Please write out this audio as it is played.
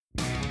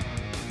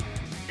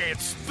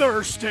It's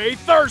Thursday,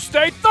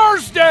 Thursday,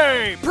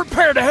 Thursday!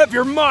 Prepare to have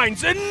your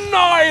minds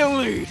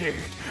annihilated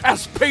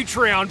as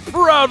Patreon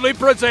proudly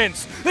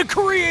presents the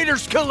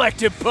Creators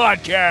Collective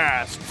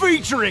podcast,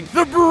 featuring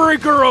the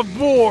breaker of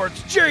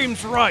boards,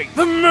 James Wright,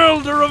 the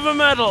melder of the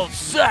metals,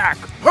 Zach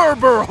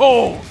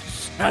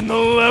Herberholz, and the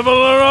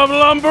leveler of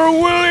lumber,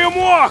 William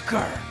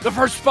Walker. The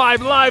first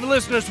 5 live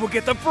listeners will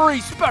get the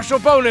free special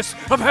bonus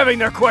of having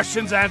their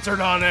questions answered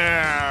on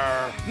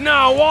air.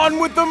 Now on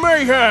with the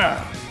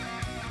mayhem!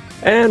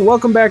 And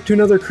welcome back to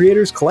another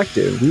Creators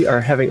Collective. We are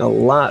having a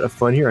lot of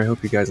fun here. I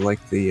hope you guys like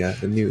the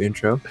new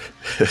intro.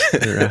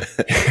 I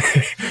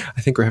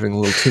think we're having a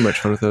little too much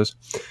fun with those.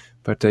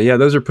 But yeah,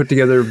 those are put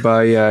together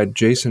by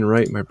Jason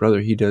Wright, my brother.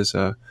 He does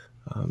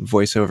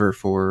voiceover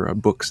for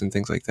books and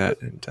things like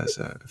that, and does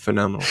a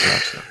phenomenal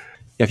job. So,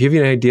 yeah, if you have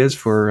any ideas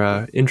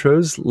for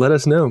intros, let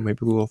us know. Maybe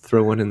we'll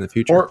throw one in the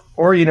future.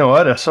 Or you know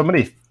what? If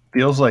somebody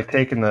feels like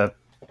taking the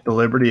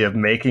liberty of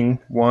making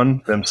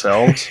one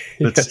themselves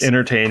that's yes.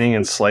 entertaining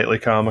and slightly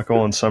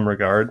comical in some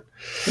regard,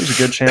 there's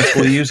a good chance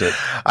we'll use it.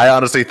 I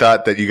honestly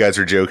thought that you guys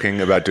were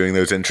joking about doing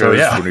those intros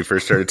when we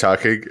first started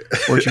talking.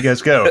 Where'd you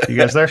guys go? You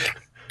guys there?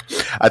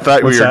 I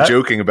thought we were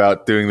joking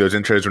about doing those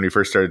intros when we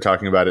first started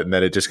talking about it, and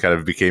then it just kind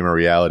of became a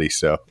reality.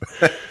 So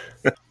what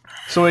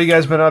have you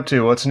guys been up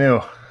to? What's new?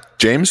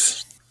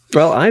 James?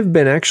 Well, I've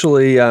been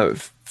actually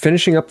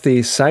finishing up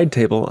the side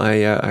table.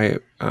 I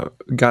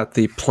got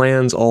the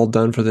plans all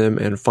done for them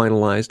and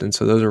finalized, and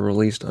so those are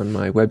released on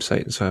my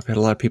website. And so I've had a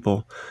lot of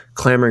people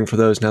clamoring for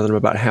those now that I'm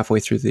about halfway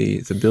through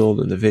the build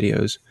and the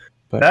videos.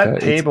 But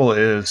that table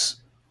is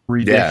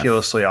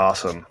ridiculously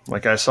awesome.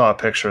 Like, I saw a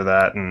picture of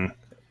that, and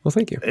well,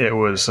 thank you. It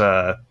was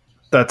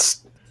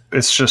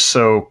it's just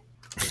so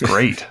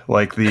great.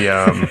 Like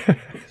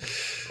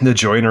the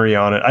joinery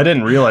on it. I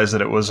didn't realize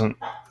that it wasn't.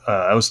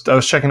 I was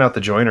checking out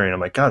the joinery, and I'm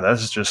like, God,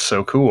 that's just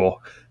so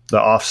cool. The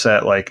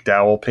offset like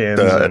dowel pins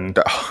and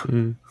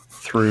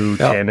through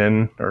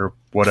tenon or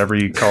whatever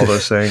you call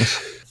those things.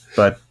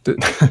 But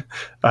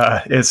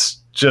it's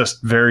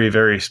just very,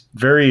 very,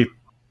 very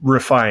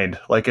refined.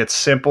 Like, it's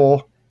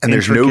simple and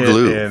there's no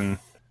glue. And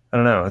I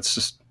don't know. It's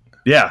just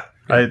I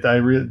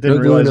didn't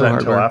realize that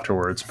until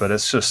afterwards. But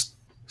it's just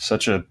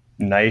such a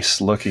nice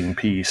looking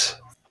piece.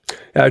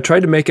 Yeah, I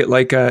tried to make it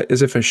like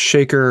as if a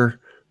shaker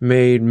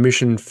made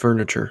mission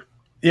furniture.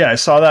 Yeah, I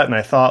saw that and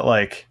I thought,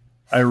 like,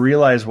 I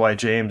realize why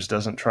James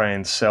doesn't try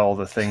and sell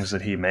the things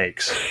that he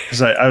makes.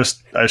 Because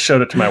I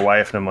showed it to my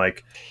wife and I'm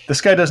like,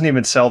 this guy doesn't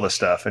even sell the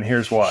stuff, and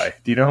here's why.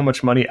 Do you know how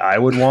much money I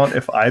would want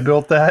if I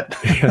built that?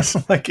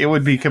 Yes. Like, it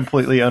would be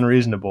completely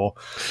unreasonable.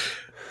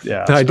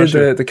 Yeah. No, I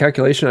did the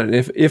calculation on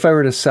it. If I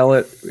were to sell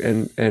it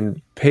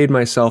and paid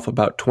myself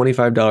about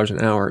 $25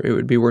 an hour, it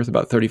would be worth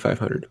about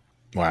 $3,500.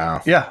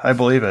 Wow. Yeah, I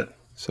believe it.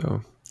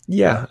 So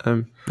yeah,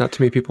 not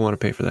too many people want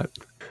to pay for that.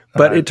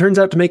 But it turns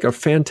out to make a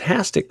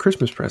fantastic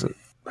Christmas present.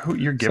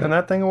 You're giving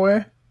that thing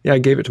away? Yeah, I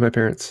gave it to my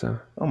parents. So.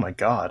 Oh my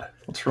God.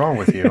 What's wrong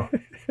with you?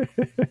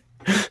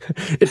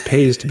 It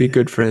pays to be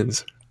good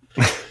friends.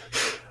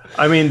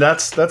 I mean,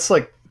 that's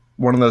like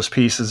one of those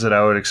pieces that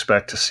I would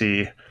expect to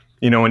see,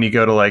 you know, when you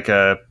go to like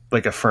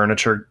a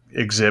furniture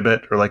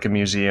exhibit or like a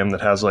museum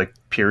that has like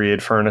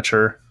period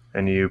furniture,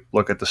 and you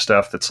look at the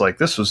stuff that's like,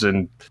 this was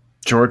in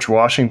George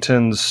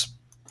Washington's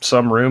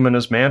some room in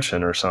his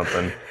mansion or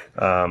something.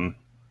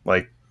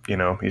 Like, you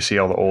know, you see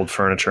all the old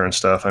furniture and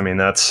stuff. I mean,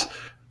 that's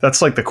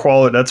like the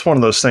quality. That's one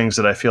of those things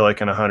that I feel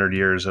like in 100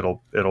 years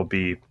it'll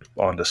be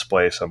on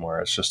display somewhere.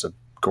 It's just a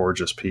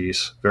gorgeous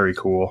piece. Very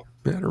cool.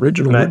 Yeah, an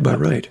original wood by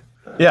Wright.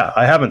 Yeah,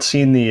 I haven't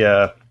seen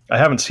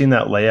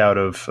that layout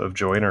of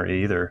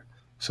joinery either.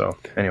 So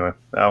anyway,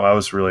 I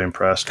was really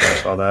impressed when I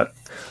saw that.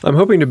 I'm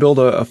hoping to build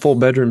a full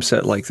bedroom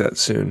set like that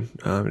soon,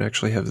 and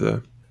actually have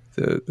the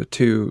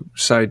 2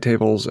 side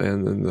tables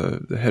and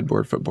then the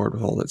headboard, footboard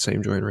with all that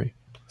same joinery.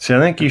 See, I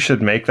think you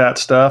should make that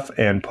stuff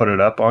and put it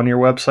up on your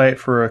website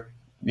for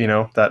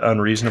that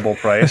unreasonable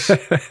price,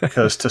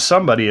 because to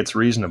somebody it's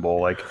reasonable.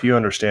 Like, if you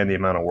understand the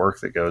amount of work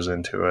that goes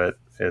into it,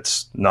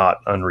 it's not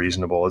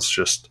unreasonable.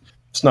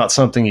 It's not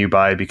something you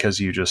buy because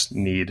you just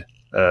need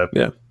a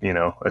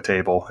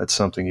table. It's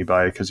something you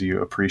buy because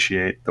you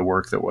appreciate the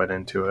work that went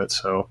into it.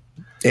 So,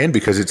 and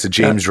because it's a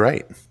James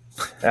Wright.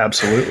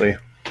 Absolutely.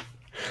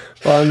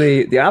 Well, on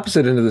the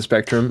opposite end of the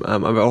spectrum,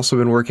 I've also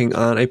been working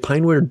on a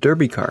Pinewood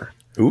Derby car.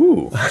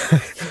 Ooh.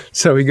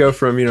 So we go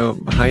from,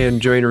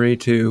 high-end joinery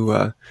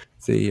to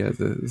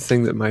the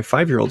thing that my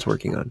 5-year-old's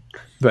working on.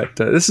 But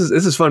this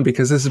is fun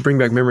because this is bring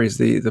back memories.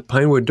 The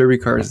Pinewood Derby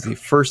car is the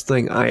first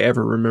thing I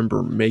ever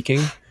remember making.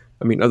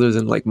 I mean, other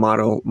than like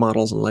models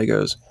and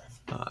Legos,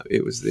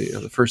 it was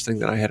the first thing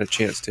that I had a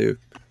chance to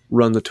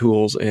run the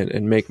tools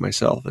and make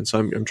myself. And so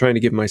I'm trying to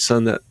give my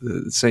son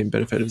the same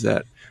benefit of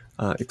that.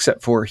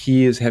 Except for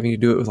he is having to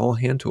do it with all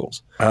hand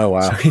tools. Oh,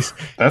 wow. So he's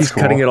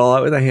cool. Cutting it all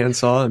out with a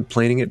handsaw and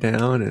planing it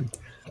down. And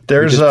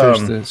there's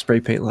finished the spray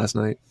paint last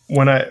night. In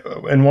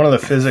one of the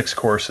physics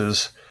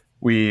courses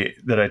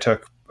that I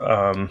took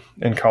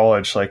in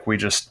college, like, we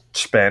just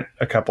spent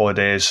a couple of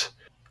days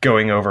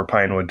going over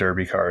Pinewood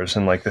Derby cars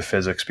and like the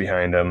physics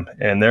behind them.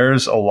 And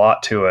there's a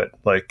lot to it.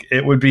 Like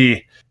it would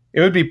be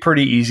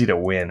pretty easy to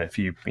win if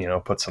you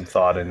put some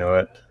thought into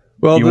it.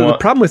 Well, the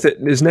problem with it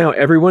is now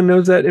everyone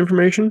knows that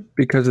information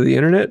because of the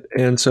internet,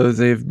 and so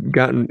they've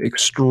gotten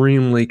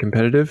extremely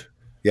competitive.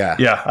 Yeah.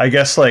 Yeah, I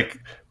guess like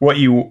what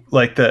you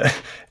like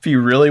if you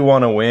really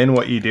want to win,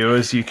 what you do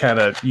is you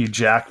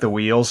jack the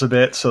wheels a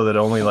bit so that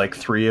only like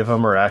 3 of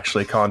them are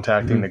actually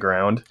contacting the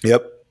ground.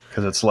 Yep.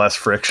 Because it's less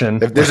friction.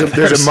 There's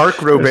a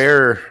Mark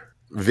Robert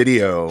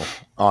video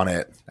on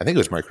it. I think it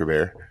was Mark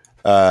Robert.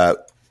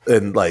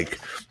 And like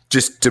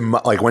just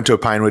went to a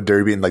Pinewood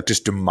Derby and like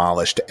just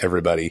demolished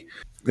everybody.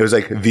 It was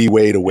like the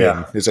way to win.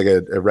 Yeah. It's like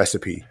a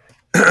recipe.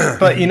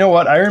 But you know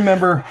what? I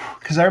remember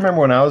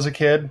when I was a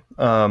kid,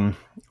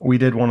 we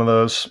did one of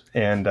those,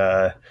 and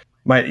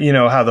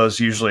how those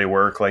usually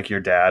work. Like your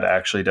dad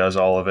actually does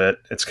all of it.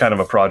 It's kind of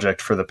a project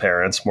for the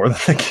parents more than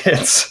the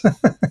kids,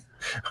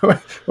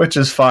 which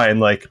is fine.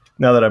 Like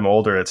now that I'm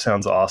older, it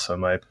sounds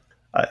awesome.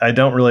 I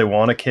don't really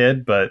want a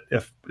kid, but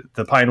if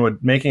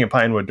making a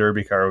Pinewood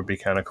Derby car would be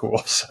kind of cool.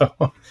 So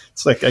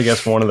it's like, I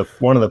guess one of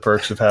the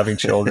perks of having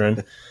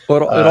children.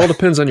 Well, it all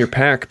depends on your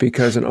pack,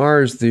 because in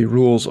ours, the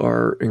rules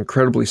are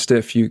incredibly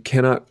stiff. You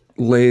cannot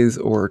lathe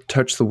or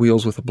touch the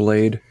wheels with a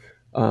blade.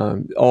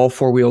 All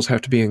 4 wheels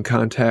have to be in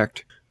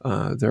contact.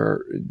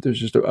 There's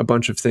just a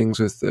bunch of things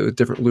with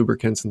different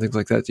lubricants and things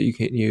like that you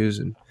can't use.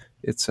 And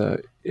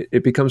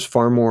it becomes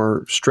far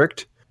more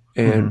strict.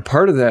 And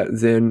part of that,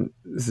 then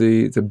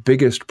the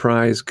biggest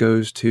prize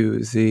goes to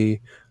the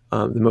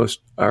most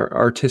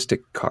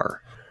artistic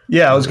car.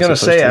 Yeah, I was going to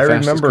say, I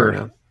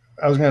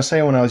was going to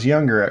say when I was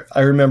younger,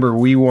 I remember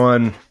we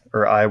won,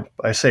 or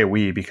I say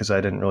we because I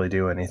didn't really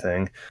do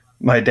anything.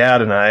 My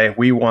dad and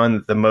we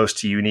won the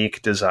most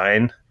unique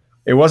design.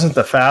 It wasn't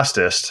the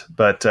fastest,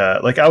 but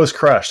I was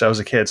crushed. I was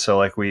a kid, so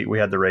like we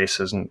had the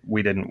races and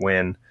we didn't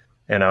win.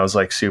 And I was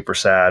like super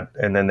sad.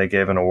 And then they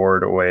gave an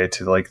award away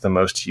to like the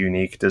most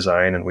unique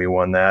design, and we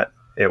won that.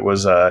 It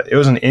was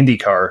an Indy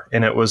car,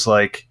 and it was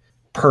like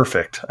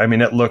perfect. I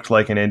mean, it looked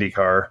like an Indy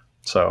car.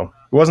 So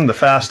it wasn't the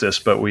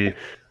fastest, but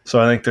so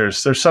I think there's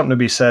something to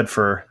be said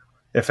for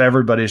if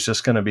everybody's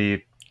just going to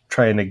be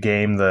trying to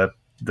game the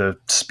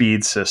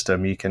speed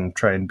system, you can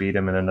try and beat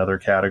them in another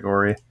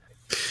category.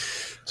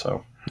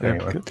 So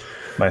anyway,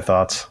 my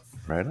thoughts.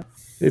 Right on.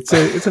 It's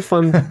a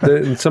fun.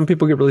 And some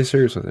people get really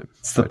serious with it.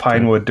 It's the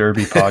Pinewood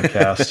Derby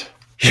podcast.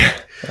 Yeah.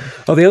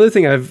 Oh, the other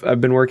thing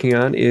I've been working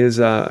on is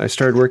I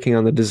started working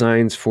on the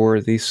designs for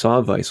the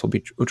saw vise,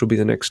 which will be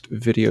the next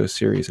video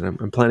series, and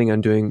I'm planning on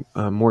doing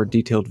more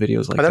detailed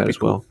videos like that as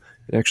well,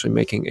 and actually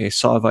making a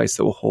saw vise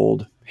that will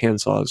hold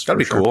hand saws. That'd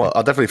be cool.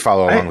 I'll definitely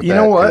follow along with that. You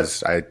know what?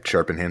 Because I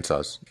sharpen hand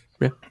saws.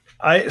 Yeah.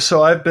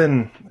 I've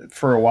been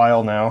for a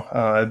while now.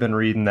 I've been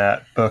reading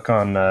that book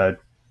on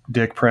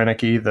Dick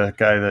Proenneke, the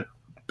guy that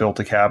built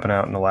a cabin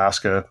out in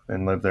Alaska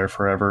and lived there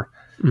forever.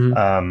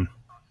 Mm-hmm.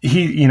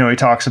 He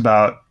talks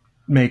about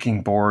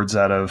making boards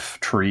out of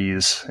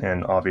trees,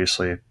 and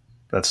obviously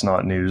that's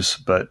not news,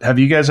 but have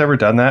you guys ever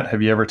done that?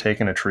 Have you ever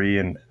taken a tree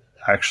and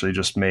actually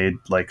just made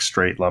like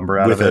straight lumber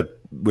out of it?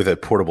 With a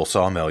portable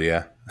sawmill,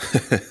 yeah.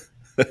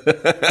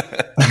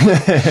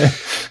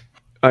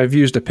 I've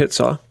used a pit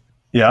saw.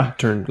 Yeah.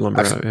 Turned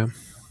lumber out, yeah.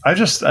 I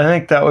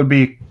think that would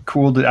be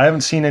cool. I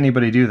haven't seen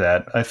anybody do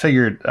that. I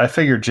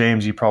figured,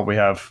 James, you probably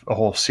have a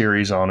whole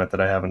series on it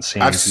that I haven't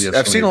seen. I've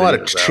seen a lot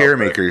of chair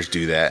makers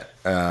do that.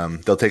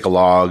 They'll take a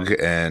log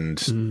and,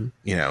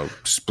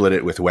 split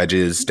it with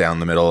wedges down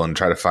the middle and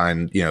try to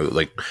find,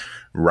 like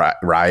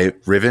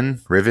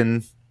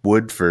riven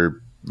wood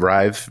for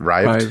rived.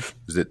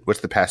 What's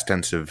the past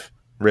tense of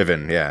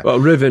riven? Yeah. Well,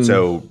 riven.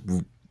 So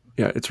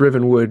yeah, it's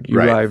riven wood. You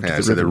rived.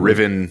 Yeah, so the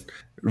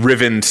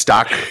riven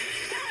stock.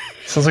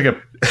 Sounds like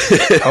a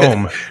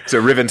poem. It's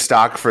a riven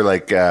stock for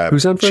like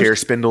chair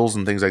spindles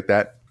and things like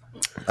that.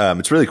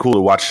 It's really cool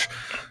to watch.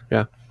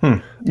 Yeah.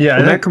 Yeah.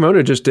 Well, Matt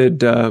Cremona just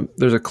did,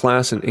 there's a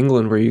class in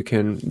England where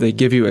they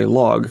give you a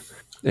log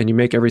and you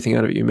make everything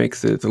out of it. You make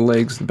the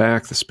legs, the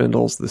back, the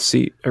spindles, the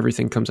seat,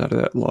 everything comes out of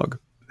that log.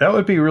 That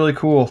would be really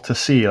cool to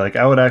see. Like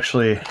I would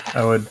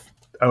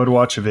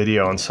watch a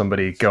video on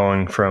somebody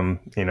going from,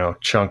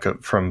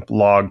 from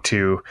log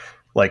to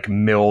like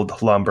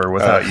milled lumber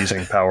without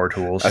using power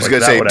tools. I was going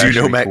to say, do you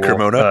know Matt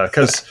Cremona?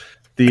 Because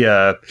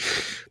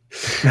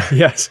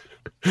yes,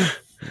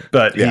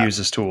 but he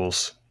uses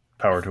tools,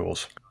 power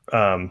tools.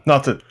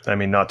 Not to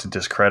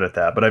discredit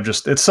that, but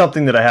it's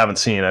something that I haven't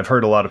seen. I've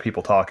heard a lot of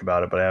people talk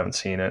about it, but I haven't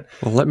seen it.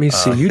 Well, let me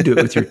see you do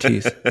it with your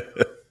teeth.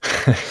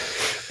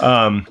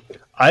 I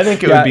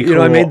think it would be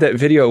cool. I made that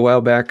video a while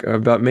back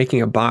about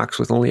making a box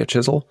with only a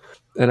chisel.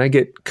 And I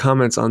get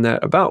comments on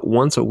that about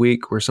once a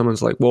week where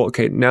someone's like, well,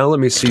 okay, now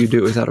let me see you do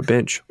it without a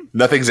bench.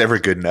 Nothing's ever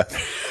good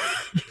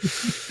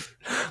enough.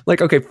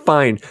 Like, okay,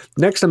 fine.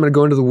 Next, I'm going to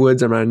go into the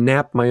woods. I'm going to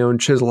nap my own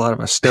chisel out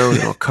of a stone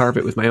and I'll carve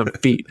it with my own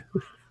feet.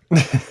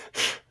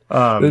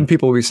 Then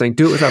people will be saying,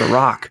 do it without a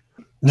rock.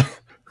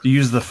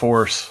 Use the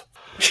force.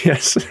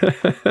 Yes.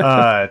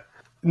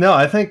 No,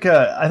 I think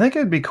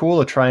it'd be cool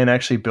to try and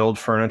actually build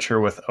furniture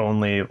with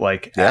only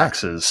like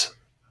axes.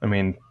 I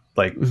mean,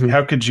 like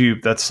how could you?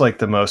 That's like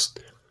the most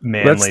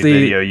manly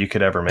video you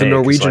could ever make. The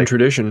Norwegian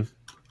tradition.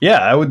 Yeah,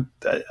 I would.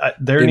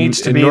 There needs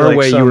to be in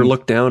Norway. like You were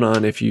looked down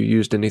on if you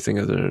used anything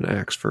other than an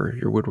axe for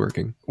your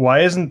woodworking.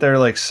 Why isn't there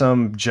like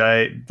some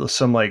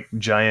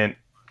giant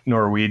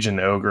Norwegian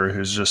ogre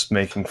who's just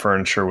making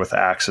furniture with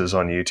axes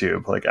on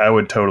YouTube? Like, I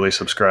would totally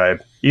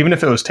subscribe, even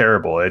if it was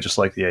terrible. I just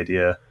like the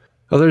idea.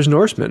 Oh, there's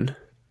Norsemen.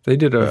 They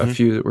did a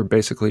few that were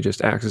basically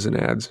just axes and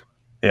ads.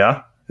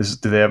 Yeah,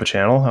 do they have a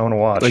channel? I want to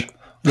watch.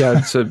 Yeah,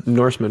 it's a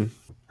Norseman.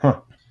 Huh.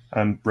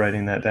 I'm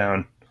writing that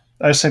down.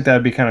 I just think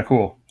that'd be kind of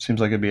cool.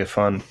 Seems like it'd be a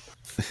fun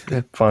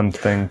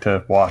thing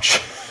to watch.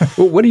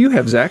 Well, what do you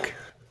have, Zach?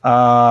 What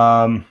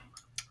are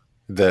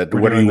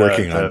you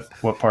working on?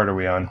 What part are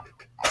we on?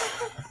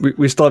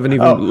 We still haven't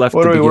even left.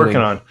 What the are we beginning.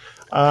 working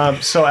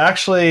on? So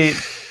actually,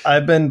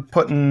 I've been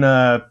putting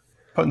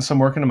some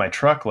work into my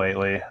truck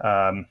lately.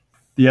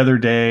 The other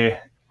day,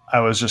 I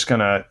was just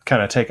gonna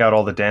kind of take out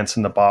all the dents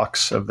in the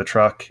box of the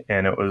truck,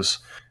 and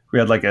we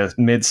had like a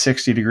mid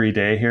 60-degree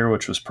day here,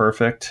 which was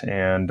perfect.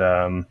 And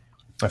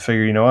I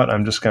figured, you know what,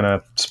 I'm just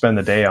gonna spend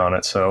the day on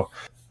it. So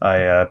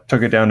I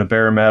took it down to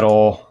bare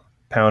metal,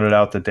 pounded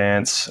out the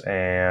dents,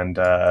 and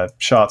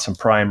shot some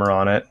primer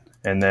on it.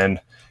 And then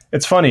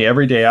it's funny,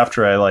 every day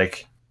after I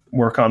like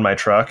work on my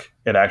truck,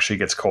 it actually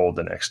gets cold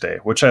the next day,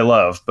 which I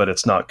love, but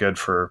it's not good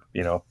for,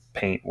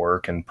 paint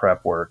work and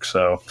prep work.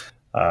 So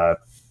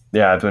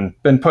I've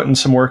been putting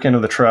some work into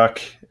the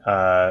truck.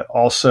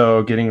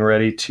 Also getting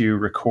ready to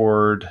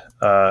record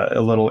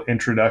a little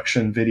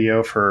introduction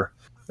video for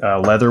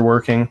leather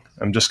working.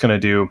 It's going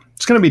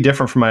to be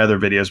different from my other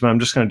videos, but I'm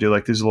just going to do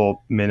like these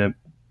little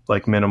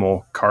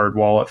minimal card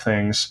wallet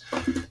things.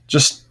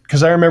 Just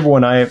because I remember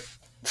when I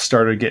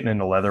started getting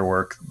into leather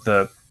work,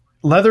 the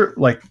leather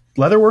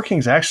working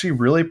is actually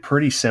really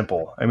pretty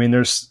simple. I mean,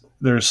 there's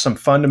some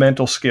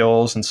fundamental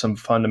skills and some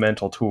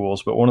fundamental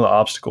tools, but one of the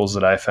obstacles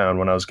that I found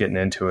when I was getting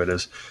into it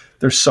is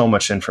there's so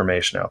much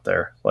information out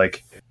there.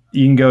 Like,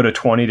 you can go to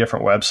 20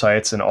 different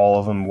websites and all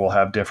of them will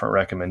have different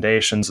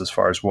recommendations as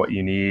far as what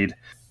you need.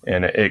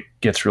 And it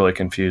gets really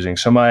confusing.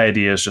 So my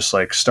idea is just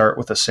like start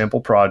with a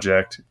simple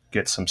project,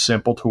 get some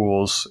simple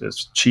tools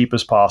as cheap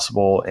as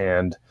possible,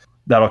 and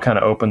that'll kind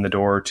of open the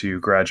door to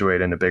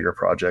graduate into bigger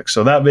projects.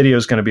 So that video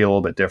is going to be a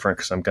little bit different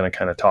because I'm going to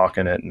kind of talk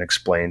in it and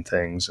explain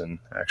things and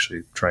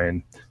actually try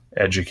and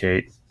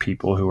educate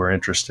people who are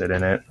interested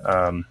in it.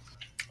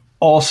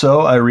 Also,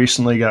 I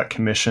recently got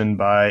commissioned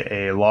by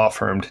a law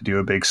firm to do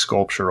a big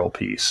sculptural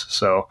piece.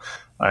 So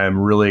I am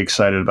really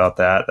excited about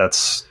that.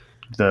 That's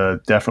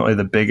definitely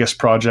the biggest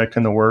project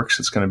in the works.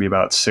 It's going to be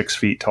about 6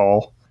 feet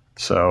tall.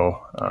 So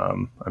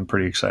I'm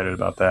pretty excited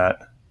about that.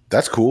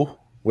 That's cool.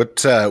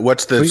 What's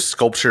the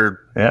sculpture?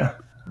 Yeah.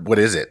 What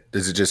is it?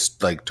 Is it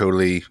just like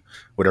totally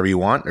whatever you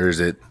want, or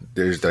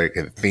there's like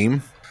a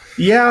theme?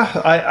 Yeah,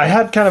 I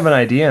had kind of an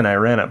idea and I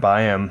ran it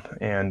by him,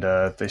 and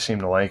they seem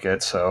to like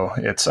it. So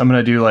I'm going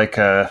to do like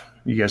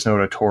you guys know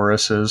what a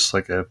torus is?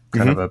 Like a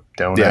kind of a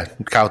donut. Yeah,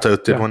 Kyle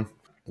Toth did one.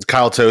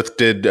 Kyle Toth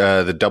did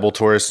the double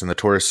torus and the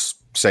torus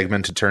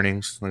segmented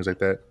turnings, things like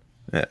that.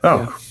 Yeah.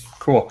 Oh,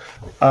 cool.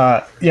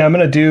 I'm going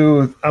to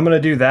do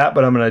that,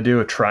 but I'm going to do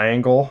a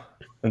triangle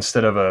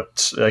instead of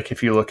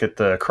if you look at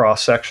the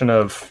cross section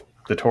of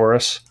the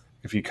torus,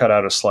 if you cut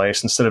out a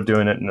slice, instead of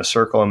doing it in a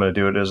circle, I'm going to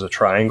do it as a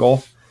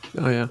triangle.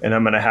 Oh yeah. And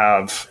I'm going to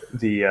have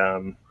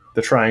the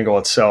triangle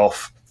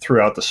itself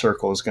throughout the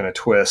circle is going to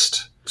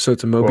twist. So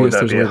it's a Mobius.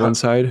 There's only one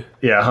side.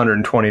 Yeah,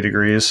 120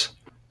 degrees.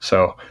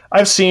 So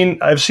I've seen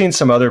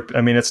some other.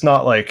 I mean, it's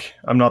not like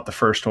I'm not the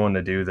first one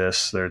to do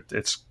this.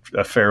 It's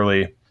a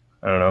fairly,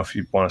 I don't know if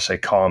you want to say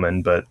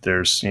common, but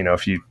there's,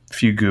 if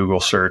you Google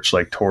search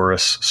like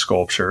torus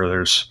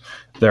sculpture,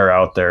 they're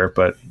out there.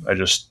 But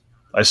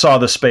I saw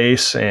the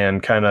space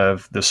and kind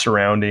of the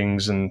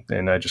surroundings, and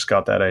I just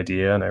got that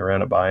idea and I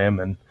ran it by him,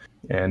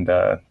 and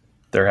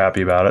they're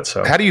happy about it.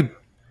 So how do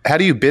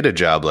you bid a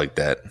job like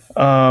that?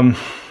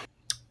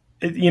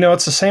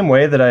 It's the same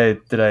way that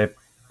I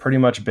pretty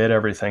much bid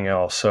everything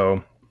else.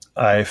 So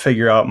I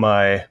figure out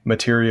my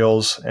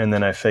materials, and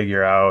then I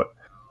figure out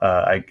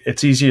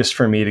it's easiest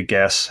for me to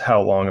guess how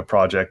long a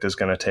project is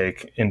going to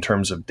take in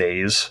terms of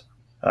days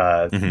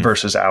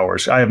versus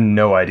hours. I have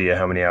no idea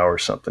how many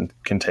hours something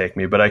can take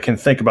me, but I can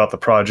think about the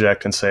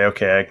project and say,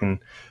 okay,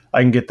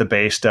 I can get the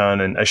base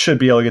done, and I should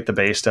be able to get the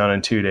base done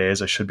in 2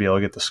 days. I should be able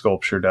to get the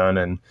sculpture done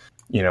in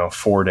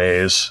 4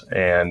 days,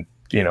 and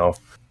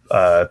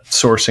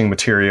sourcing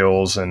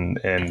materials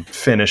and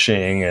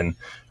finishing and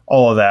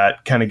all of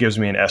that kind of gives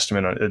me an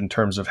estimate in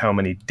terms of how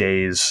many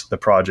days the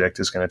project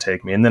is going to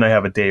take me. And then I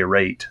have a day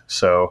rate.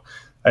 So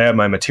I have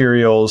my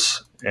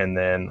materials, and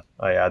then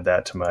I add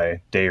that to my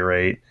day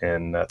rate,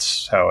 and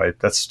that's how I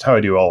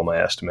do all of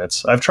my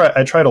estimates. I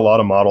tried a lot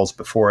of models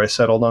before I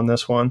settled on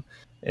this one,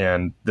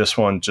 and this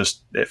one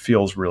it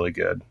feels really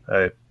good.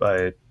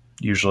 I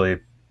usually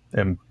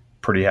am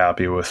pretty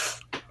happy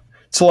with.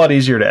 It's a lot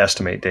easier to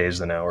estimate days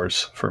than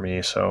hours for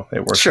me, so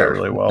it works out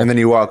really well. And then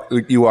you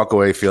walk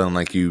away feeling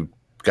like you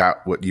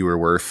got what you were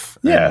worth.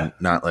 Yeah. And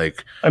not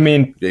like, I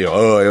mean,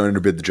 I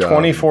underbid the job.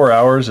 24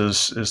 hours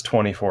is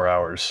 24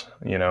 hours,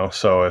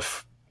 so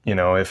if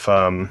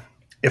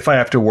I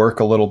have to work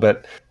a little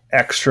bit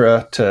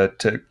extra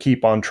to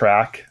keep on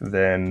track,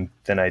 then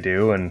I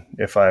do. And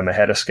if I'm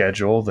ahead of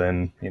schedule,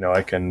 then,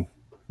 I can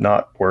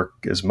not work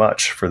as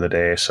much for the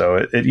day. So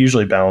it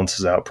usually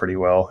balances out pretty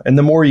well. And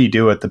the more you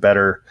do it, the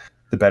better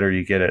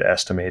you get at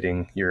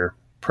estimating your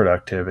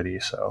productivity.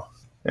 So,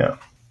 yeah.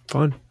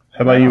 Fun.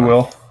 How about you,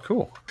 Will?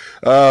 Cool.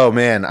 Oh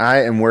man,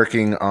 I am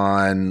working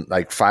on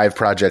like 5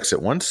 projects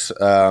at once.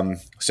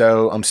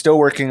 So I'm still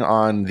working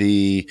on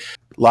the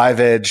Live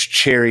Edge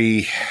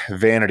Cherry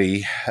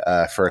Vanity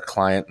for a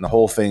client, and the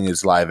whole thing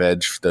is Live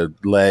Edge: the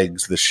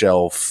legs, the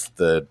shelf,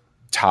 the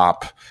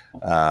top,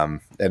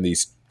 and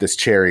this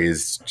cherry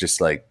is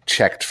just like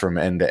checked from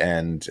end to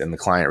end, and the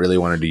client really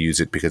wanted to use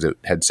it because it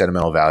had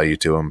sentimental value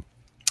to him.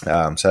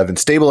 So I've been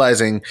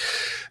stabilizing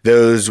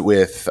those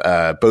with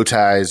bow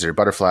ties or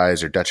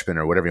butterflies or Dutchman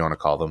or whatever you want to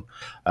call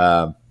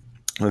them.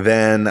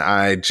 Then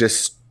I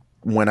just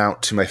went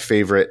out to my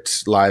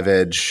favorite Live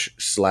Edge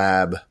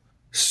slab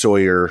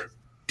Sawyer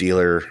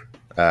dealer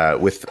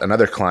with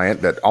another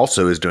client that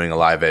also is doing a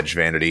Live Edge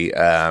vanity.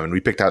 And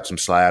we picked out some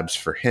slabs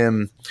for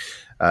him.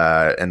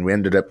 And we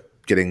ended up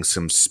getting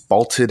some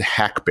spalted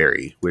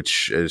hackberry,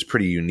 which is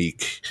pretty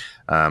unique.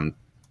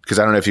 Because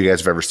I don't know if you guys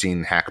have ever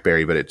seen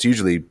hackberry, but it's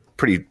usually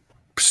pretty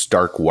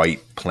stark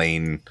white,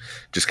 plain,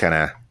 just kind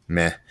of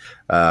meh.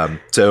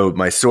 So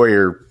my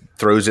Sawyer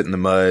throws it in the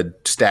mud,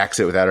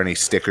 stacks it without any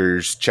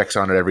stickers, checks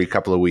on it every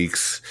couple of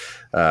weeks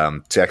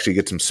to actually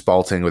get some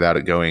spalting without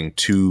it going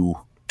too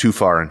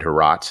far into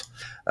rot.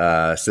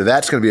 So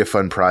that's going to be a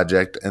fun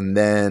project. And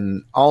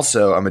then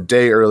also, I'm a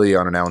day early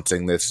on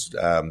announcing this,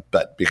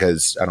 but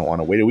because I don't want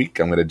to wait a week,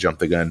 I'm going to jump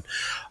the gun.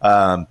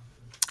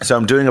 So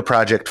I'm doing a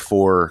project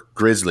for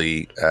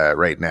Grizzly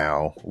right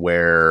now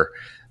where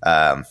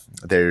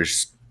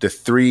there's the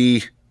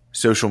 3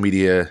 social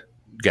media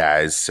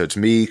guys. So it's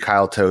me,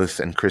 Kyle Toth,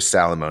 and Chris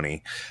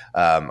Salamone.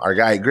 Our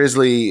guy at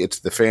Grizzly, it's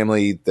the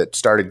family that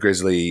started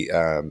Grizzly.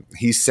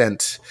 He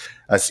sent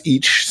us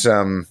each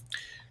some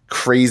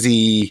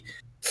crazy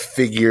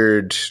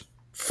figured,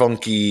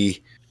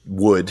 funky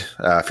wood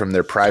from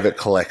their private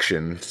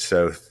collection.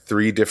 So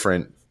 4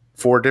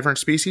 different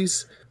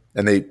species,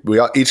 and we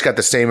all each got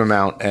the same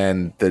amount.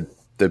 And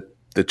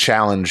the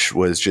challenge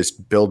was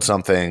just build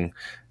something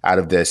out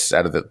of the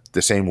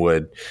same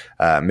wood,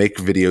 make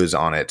videos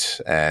on it,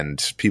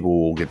 and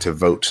people will get to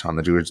vote on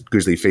the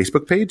Grizzly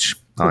Facebook page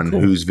on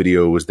whose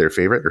video was their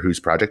favorite or whose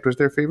project was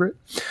their favorite.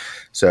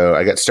 So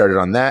I got started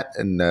on that,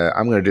 and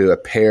I'm going to do a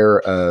pair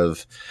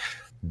of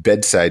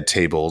bedside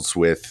tables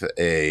with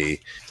a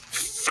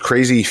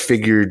crazy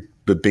figured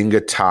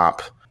Babinga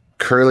top,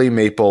 curly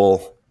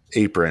maple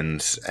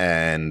aprons,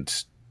 and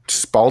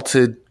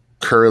spalted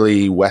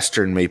curly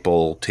Western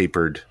maple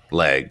tapered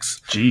legs.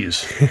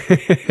 Jeez.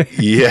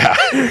 Yeah.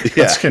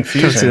 That's Can't say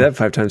confusing. that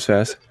 5 times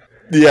fast.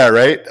 Yeah,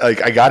 right?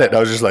 Like, I got it. I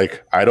was just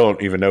like, I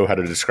don't even know how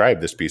to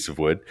describe this piece of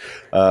wood.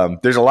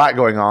 There's a lot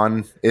going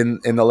on in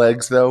the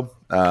legs, though,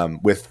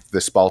 with the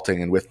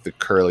spalting and with the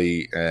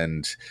curly.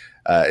 And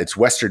it's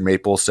Western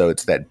maple, so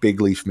it's that big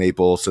leaf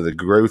maple. So the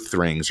growth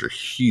rings are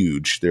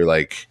huge. They're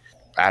like,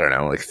 I don't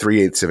know, like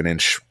 3/8 of an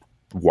inch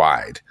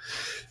wide.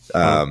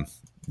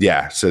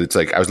 Yeah, so it's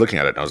like I was looking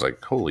at it and I was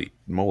like, holy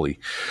moly.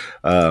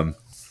 And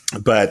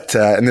I'm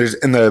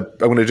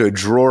going to do a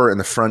drawer in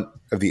the front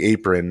of the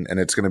apron, and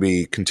it's going to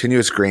be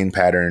continuous grain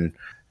pattern,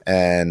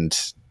 and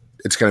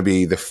it's going to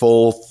be the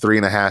full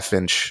 3.5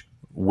 inch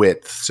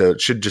width. So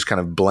it should just kind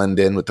of blend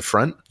in with the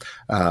front.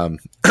 And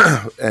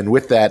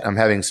with that, I'm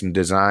having some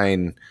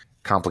design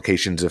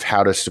complications of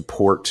how to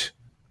support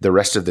the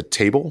rest of the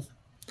table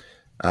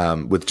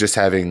with just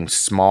having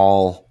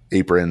small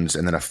aprons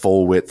and then a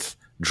full width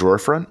drawer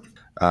front.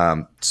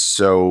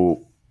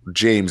 So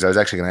James, I was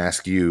actually going to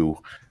ask you,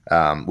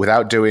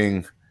 without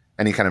doing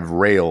any kind of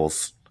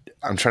rails,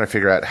 I'm trying to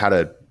figure out how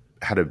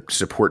to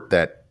support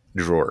that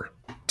drawer.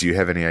 Do you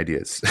have any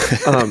ideas?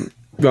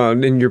 Well,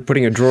 and you're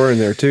putting a drawer in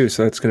there too,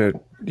 so that's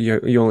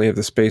you only have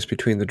the space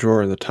between the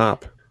drawer and the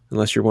top,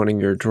 unless you're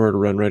wanting your drawer to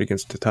run right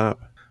against the top.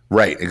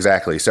 Right,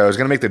 exactly. So I was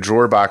going to make the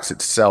drawer box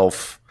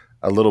itself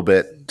a little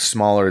bit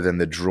smaller than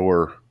the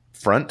drawer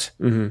front.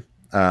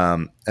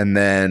 Mm-hmm. And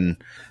then,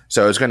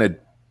 so I was going to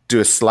do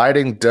a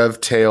sliding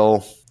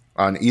dovetail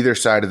on either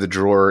side of the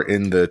drawer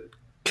in the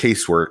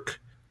casework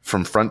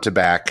from front to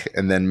back,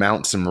 and then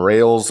mount some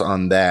rails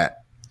on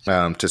that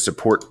to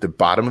support the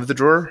bottom of the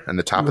drawer and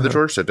the top of the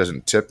drawer, so it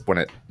doesn't tip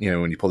when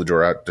you pull the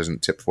drawer out, it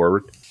doesn't tip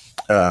forward.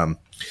 And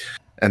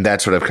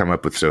that's what I've come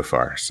up with so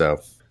far. So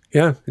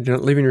yeah, you're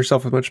not leaving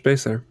yourself with much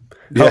space there.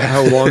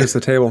 How long is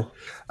the table?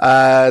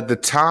 The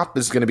top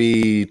is going to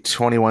be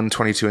 21,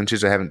 22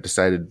 inches. I haven't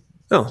decided.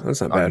 Oh,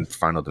 that's not on bad.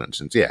 Final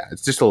dimensions. Yeah,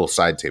 it's just a little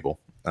side table.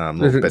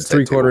 If it's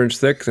 3/4 inch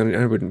thick, then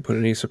I wouldn't put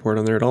any support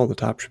on there at all. The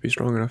top should be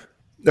strong enough.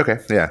 Okay.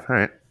 Yeah. All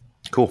right.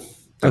 Cool.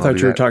 I thought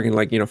you were talking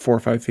like 4 or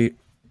 5 feet.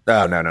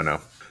 Oh, no.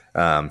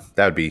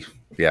 That would be,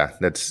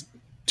 that's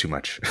too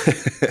much.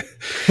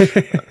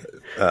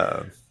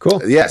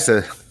 Cool. Yeah.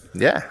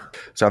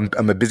 So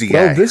I'm a busy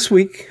guy. Well,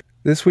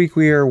 this week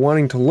we are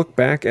wanting to look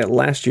back at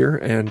last year,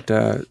 and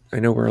I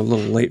know we're a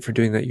little late for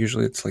doing that.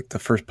 Usually it's like the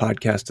first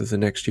podcast of the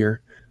next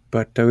year,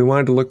 but we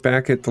wanted to look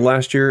back at the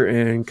last year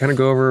and kind of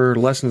go over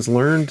lessons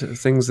learned,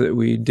 things that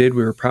we did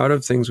we were proud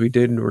of, things we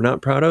did and were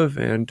not proud of,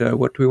 and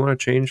what do we want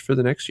to change for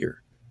the next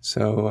year.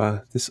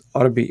 So this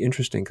ought to be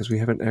interesting because we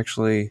haven't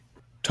actually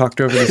talked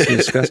over this and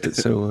discussed it,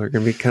 so we're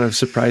going to be kind of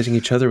surprising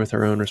each other with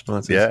our own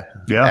responses.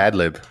 Yeah. Ad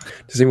lib.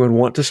 Does anyone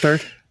want to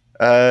start?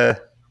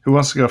 Who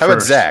wants to go How first?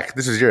 about Zach?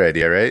 This was your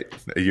idea, right?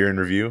 A year in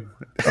review.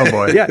 Oh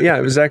boy. Yeah,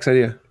 it was Zach's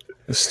idea.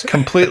 It's a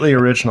completely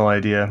original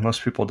idea.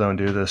 Most people don't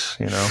do this,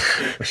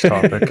 this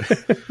topic.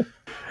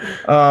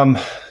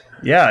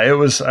 It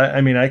was,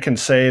 I mean, I can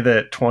say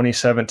that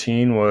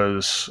 2017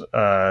 was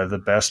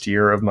the best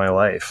year of my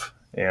life.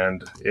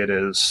 And it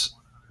is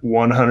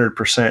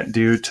 100%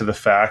 due to the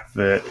fact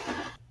that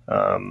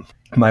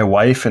my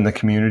wife and the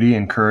community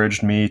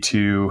encouraged me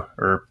to,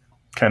 or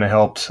kind of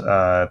helped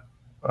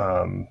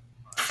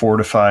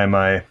fortify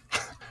my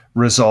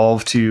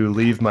resolve to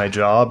leave my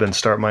job and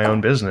start my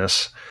own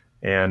business.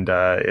 And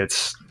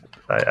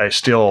I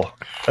still,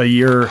 a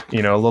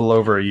little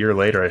over a year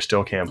later, I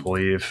still can't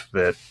believe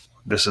that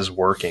this is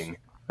working.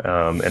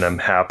 And I'm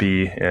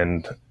happy,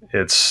 and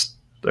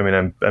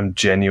I'm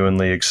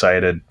genuinely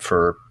excited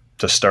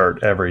to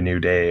start every new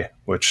day,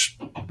 which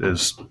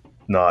is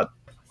not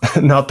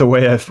the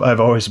way I've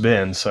always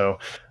been. So,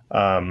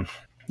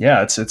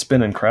 it's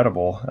been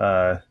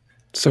incredible.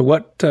 So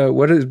what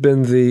has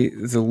been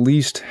the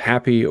least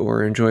happy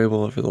or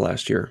enjoyable over the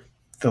last year?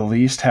 The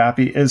least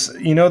happy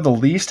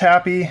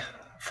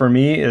for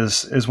me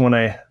is when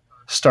I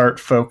start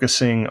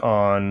focusing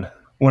on,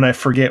 when I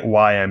forget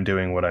why I'm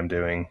doing what I'm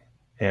doing.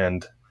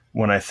 And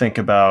when I think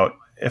about,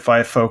 if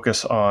I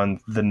focus on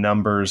the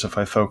numbers, if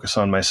I focus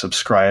on my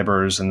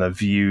subscribers and the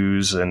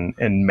views and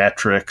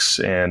metrics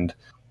and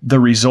the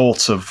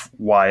results of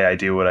why I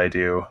do what I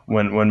do,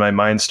 when my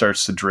mind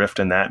starts to drift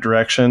in that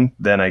direction,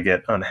 then I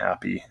get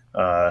unhappy.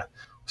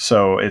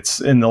 So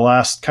it's in the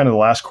last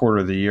quarter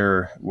of the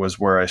year was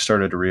where I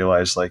started to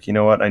realize, like, you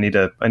know what, I need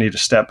to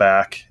step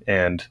back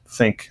and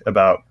think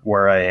about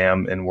where I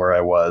am and where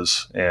I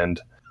was, and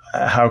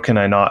how can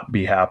I not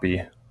be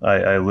happy?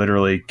 I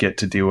literally get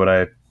to do what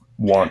I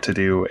want to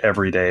do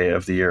every day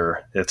of the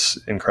year. It's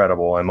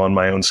incredible. I'm on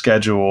my own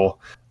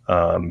schedule.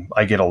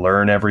 I get to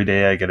learn every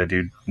day. I get to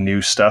do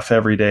new stuff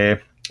every day.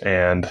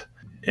 And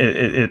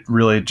it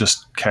really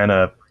just kind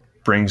of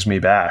brings me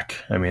back.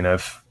 I mean,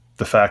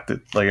 the fact that,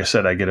 like I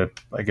said, I get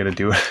to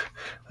do it.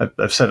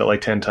 I've said it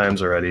like 10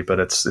 times already, but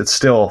it's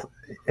still,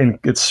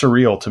 it's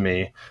surreal to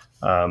me.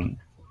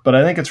 But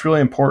I think it's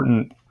really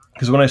important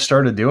because when I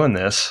started doing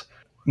this,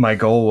 my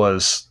goal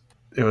was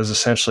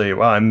essentially,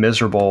 wow, I'm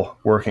miserable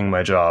working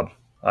my job.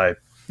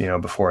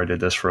 Before I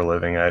did this for a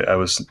living,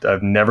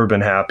 I've never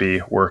been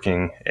happy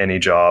working any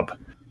job.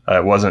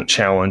 It wasn't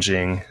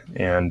challenging,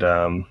 and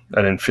I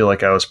didn't feel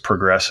like I was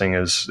progressing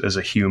as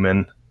a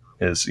human.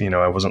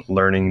 I wasn't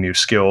learning new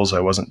skills.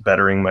 I wasn't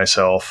bettering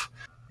myself.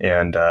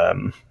 And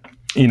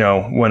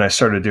when I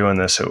started doing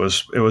this, it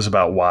was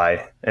about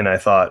why. And I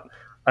thought,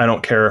 I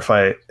don't care if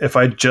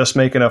I just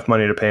make enough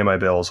money to pay my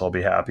bills, I'll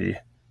be happy.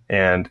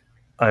 And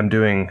I'm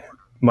doing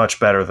much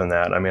better than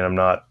that. I mean, I'm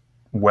not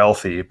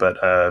wealthy, but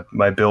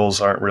my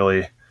bills aren't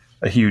really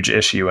a huge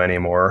issue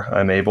anymore.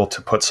 I'm able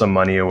to put some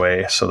money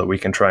away so that we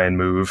can try and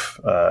move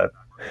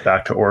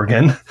back to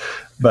Oregon.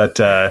 But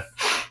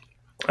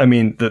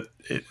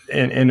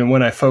and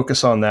when I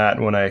focus on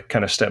that, when I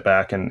kind of step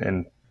back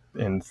and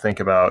think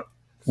about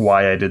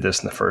why I did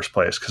this in the first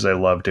place, because I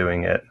love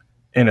doing it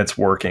and it's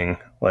working,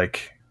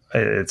 like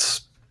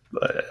it's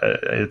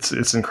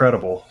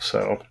incredible.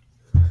 So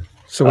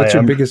what's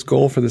your biggest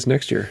goal for this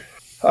next year?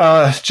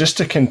 Just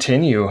to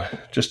continue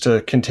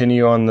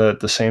on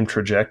the same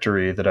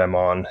trajectory that I'm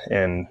on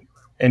and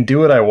do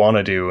what I want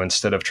to do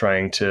instead of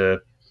trying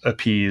to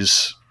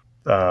appease,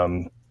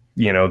 the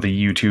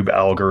YouTube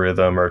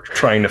algorithm, or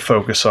trying to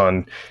focus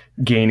on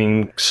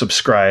gaining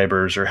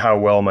subscribers or how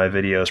well my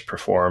videos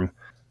perform.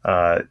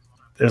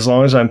 As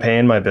long as I'm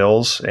paying my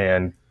bills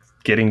and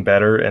getting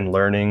better and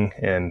learning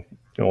and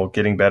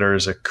getting better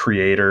as a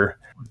creator,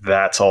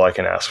 that's all I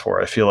can ask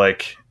for. I feel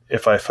like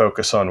if I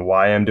focus on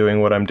why I'm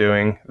doing what I'm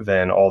doing,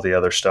 then all the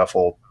other stuff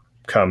will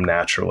come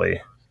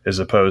naturally, as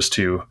opposed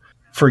to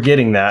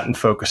forgetting that and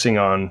focusing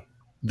on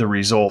the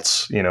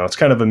results. It's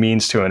kind of a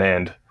means to an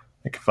end.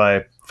 Like if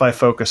I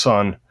focus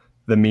on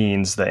the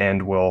means, the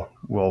end will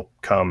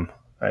come,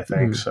 I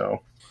think.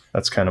 So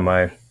that's kind of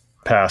my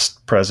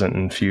past, present,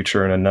 and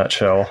future in a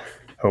nutshell,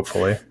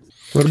 hopefully.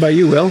 What about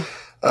you, Will?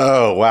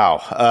 Oh,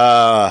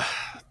 wow.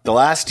 The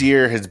last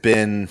year has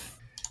been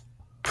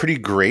pretty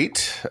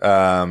great.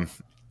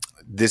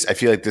 I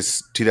feel like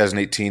this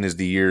 2018 is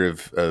the year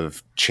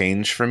of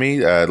change for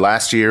me.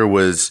 Last year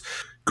was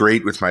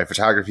great with my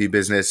photography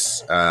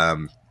business,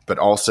 but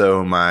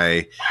also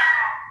my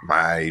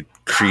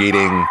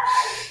creating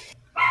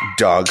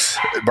dogs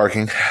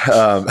barking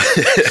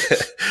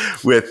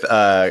with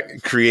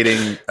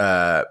creating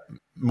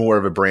more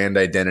of a brand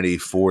identity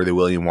for the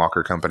William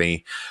Walker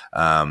Company.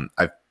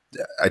 I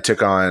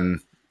took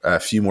on a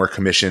few more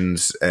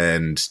commissions,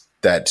 and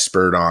that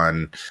spurred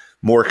on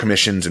more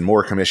commissions and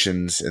more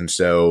commissions. And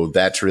so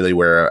that's really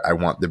where I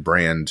want the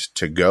brand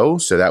to go.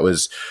 So that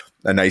was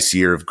a nice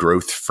year of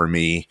growth for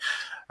me.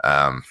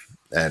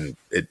 And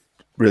it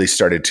really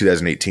started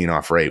 2018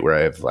 off right, where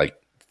I have like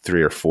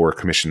 3 or 4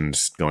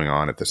 commissions going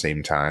on at the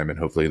same time. And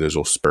hopefully those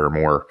will spur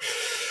more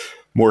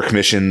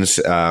commissions.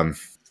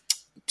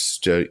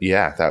 So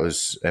yeah, that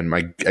was, and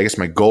I guess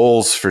my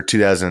goals for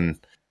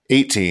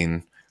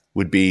 2018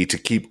 would be to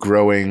keep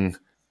growing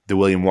the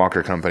William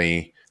Walker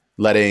Company,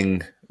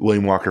 letting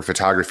William Walker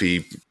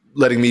Photography,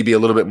 letting me be a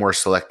little bit more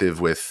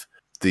selective with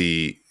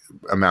the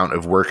amount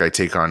of work I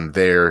take on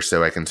there,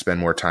 so I can spend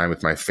more time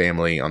with my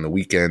family on the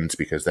weekends,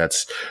 because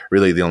that's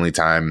really the only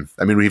time.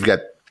 I mean, I've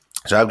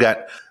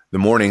got the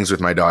mornings with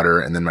my daughter,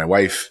 and then my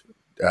wife,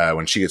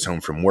 when she gets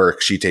home from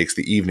work, she takes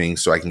the evening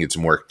so I can get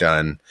some work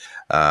done.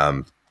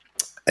 And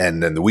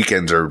then the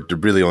weekends are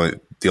really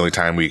the only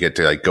time we get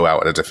to like go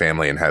out as a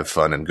family and have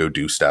fun and go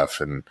do stuff.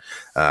 And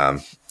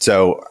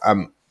so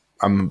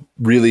I'm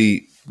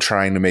really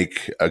trying to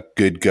make a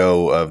good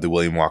go of the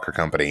William Walker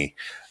Company,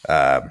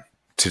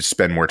 to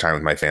spend more time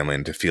with my family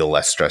and to feel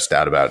less stressed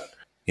out about,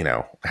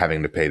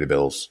 having to pay the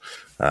bills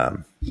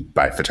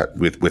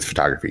with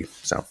photography.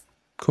 So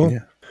cool. Yeah.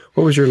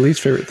 What was your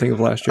least favorite thing of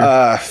last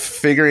year?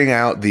 Figuring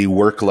out the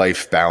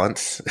work-life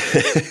balance.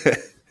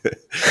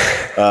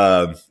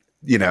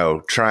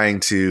 Trying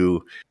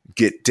to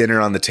get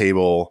dinner on the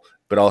table,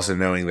 but also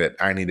knowing that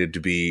I needed to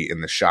be in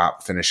the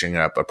shop finishing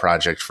up a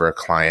project for a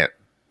client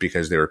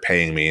because they were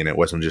paying me, and it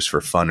wasn't just for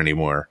fun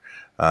anymore.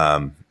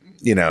 And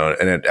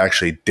it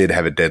actually did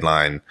have a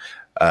deadline.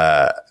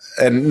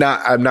 And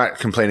I'm not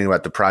complaining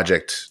about the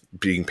project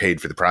being paid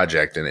for the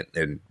project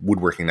and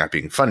woodworking not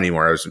being fun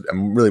anymore.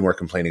 I'm really more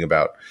complaining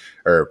about,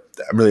 or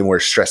I'm really more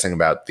stressing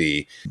about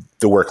the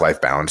work-life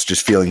balance,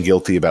 just feeling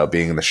guilty about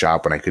being in the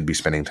shop when I could be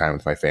spending time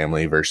with my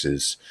family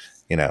versus,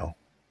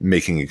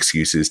 making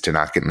excuses to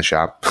not get in the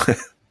shop.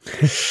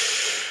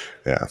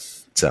 Yeah.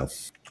 So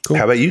cool.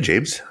 How about you,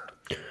 James?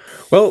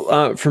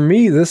 Well, for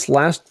me, this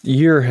last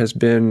year has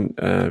been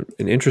an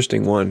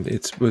interesting one.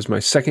 It was my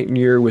second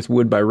year with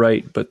Wood by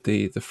Right, but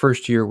the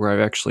first year where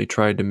I've actually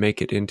tried to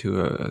make it into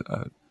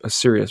a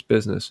serious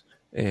business.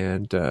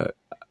 And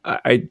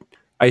I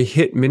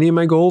hit many of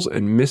my goals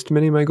and missed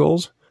many of my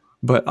goals.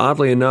 But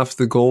oddly enough,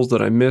 the goals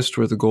that I missed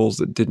were the goals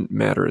that didn't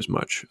matter as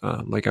much.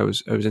 Like I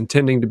was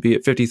intending to be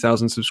at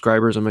 50,000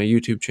 subscribers on my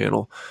YouTube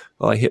channel.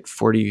 Well, I hit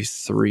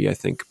 43, I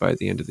think, by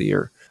the end of the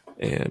year.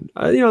 And,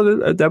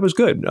 that was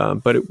good,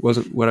 but it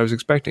wasn't what I was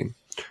expecting.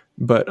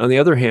 But on the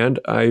other hand,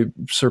 I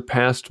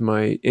surpassed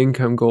my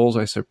income goals.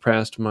 I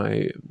surpassed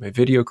my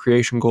video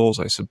creation goals.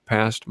 I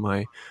surpassed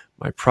my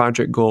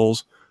project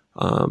goals.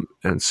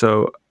 And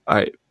so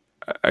I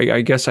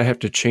guess I have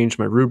to change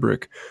my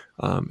rubric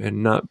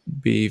and not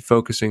be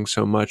focusing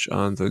so much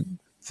on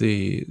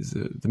the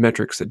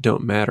metrics that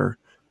don't matter,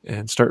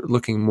 and start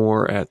looking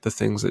more at the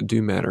things that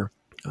do matter,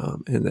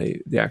 and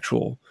the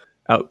actual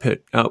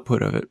output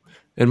of it.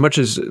 And much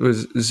as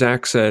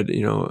Zach said,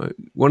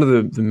 one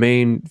of the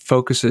main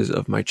focuses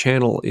of my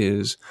channel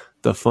is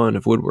the fun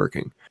of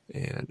woodworking.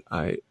 And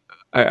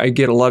I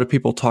get a lot of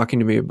people talking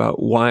to me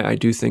about why I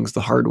do things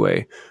the hard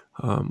way,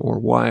 or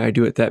why I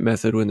do it that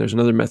method when there's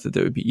another method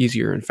that would be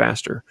easier and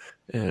faster.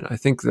 And I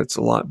think that's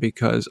a lot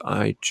because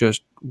I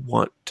just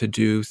want to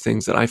do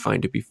things that I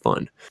find to be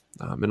fun.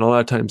 And a lot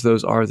of times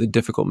those are the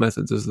difficult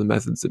methods. Those are the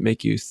methods that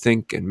make you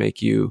think and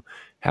make you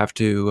have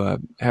to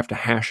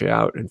hash it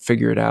out and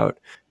figure it out.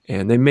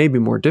 And they may be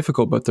more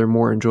difficult, but they're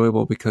more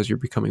enjoyable because you're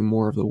becoming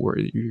more of the work.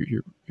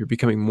 You're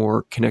becoming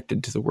more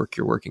connected to the work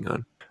you're working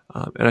on.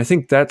 And I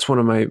think that's one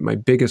of my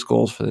biggest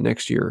goals for the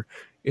next year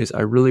is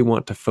I really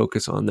want to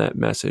focus on that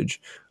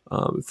message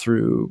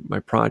through my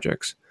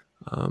projects.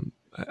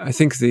 I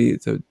think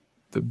the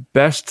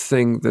best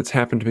thing that's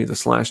happened to me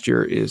this last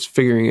year is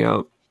figuring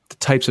out the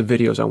types of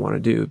videos I want to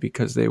do,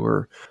 because they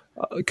were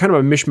kind of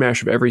a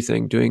mishmash of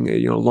everything, doing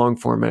long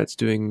formats,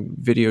 doing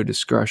video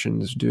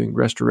discussions, doing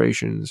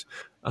restorations.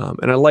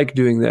 And I like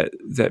doing that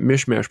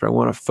mishmash, but I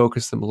want to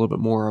focus them a little bit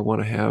more. I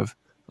want to have,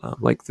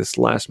 like this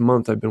last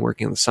month, I've been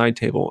working on the side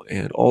table,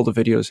 and all the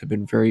videos have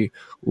been very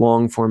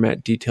long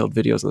format, detailed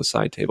videos on the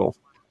side table.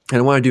 And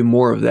I want to do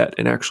more of that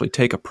and actually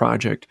take a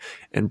project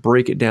and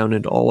break it down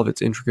into all of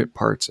its intricate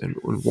parts and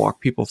walk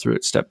people through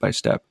it step by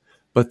step.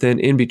 But then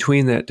in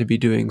between that, to be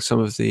doing some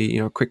of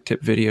the quick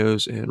tip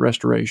videos and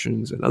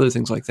restorations and other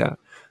things like that.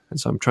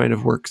 And so I'm trying to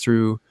work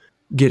through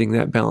getting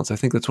that balance. I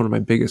think that's one of my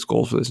biggest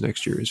goals for this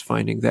next year, is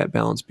finding that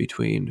balance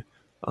between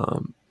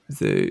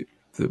the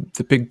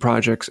big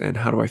projects and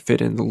how do I fit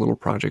in the little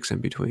projects in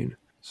between.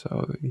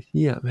 So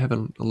yeah, I'm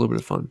having a little bit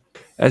of fun.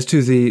 As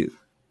to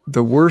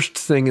the worst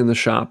thing in the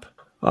shop,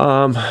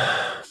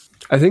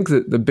 I think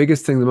that the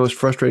biggest thing, the most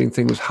frustrating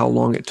thing, was how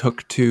long it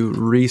took to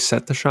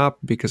reset the shop,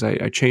 because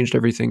I changed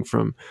everything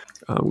from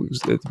at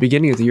the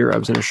beginning of the year. I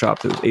was in a shop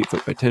that was 8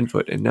 foot by 10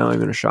 foot, and now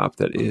I'm in a shop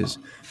that is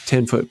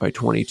 10 foot by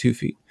 22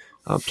 feet.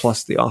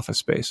 plus the office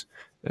space,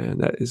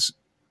 and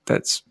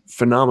that's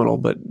phenomenal.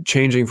 But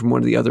changing from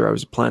one to the other, I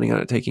was planning on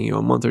it taking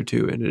a month or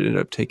two, and it ended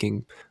up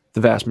taking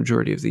the vast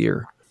majority of the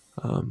year.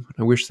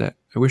 I wish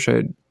I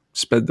had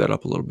sped that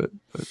up a little bit,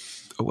 but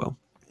oh well.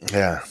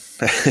 Yeah.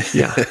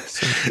 Yeah.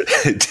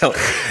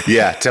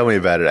 Tell me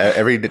about it.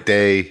 Every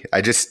day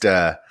I just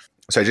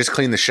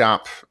cleaned the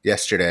shop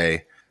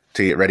yesterday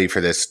to get ready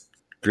for this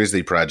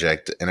Grizzly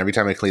project. And every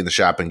time I clean the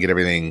shop and get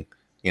everything,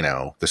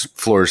 the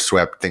floors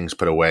swept, things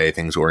put away,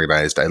 things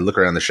organized, I look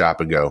around the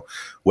shop and go,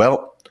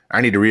 well,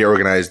 I need to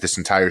reorganize this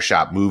entire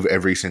shop, move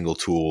every single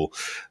tool,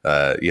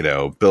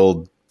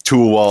 build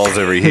tool walls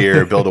over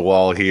here, build a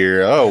wall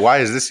here. Oh, why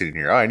is this in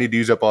here? Oh, I need to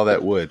use up all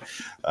that wood.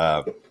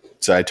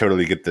 So I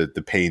totally get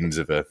the pains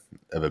of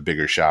a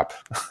bigger shop.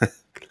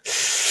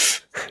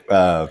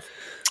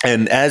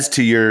 And as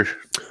to your,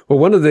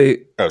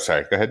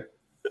 sorry, go ahead.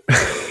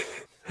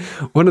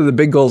 One of the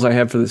big goals I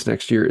have for this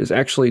next year is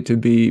actually to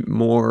be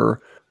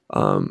more.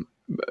 I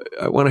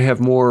want to have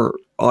more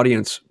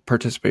audience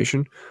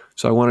participation.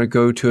 So I want to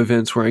go to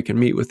events where I can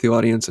meet with the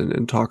audience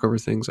and talk over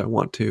things. I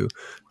want to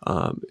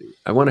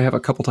have a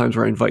couple times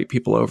where I invite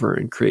people over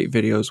and create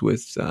videos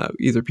with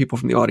either people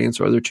from the audience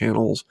or other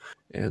channels.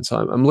 And so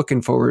I'm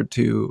looking forward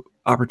to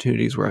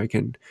opportunities where I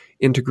can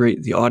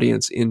integrate the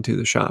audience into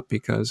the shop,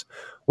 because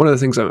one of the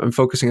things I'm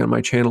focusing on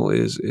my channel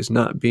is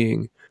not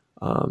being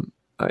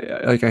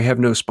I have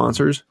no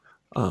sponsors.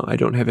 I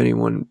don't have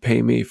anyone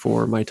pay me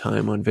for my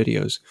time on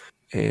videos,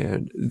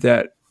 and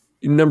that,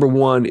 number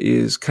one,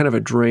 is kind of a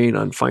drain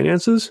on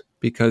finances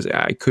because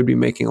I could be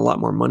making a lot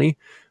more money.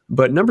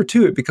 But number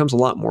two, it becomes a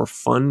lot more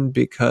fun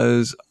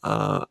because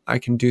I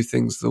can do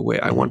things the way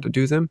I want to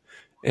do them.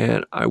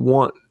 And I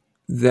want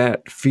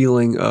that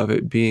feeling of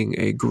it being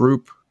a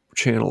group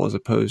channel as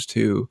opposed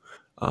to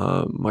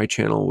my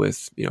channel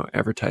with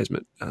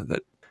advertisement.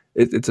 That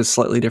it's a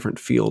slightly different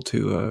feel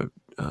to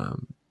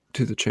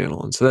the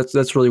channel. And so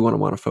that's really what I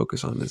want to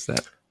focus on, is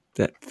that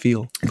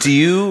feel. Do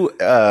you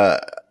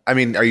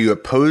are you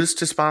opposed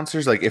to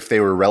sponsors? Like, if they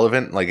were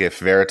relevant, like if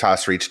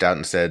Veritas reached out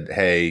and said,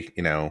 hey,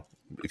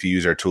 if you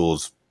use our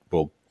tools,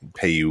 we'll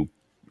pay you,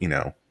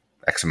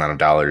 X amount of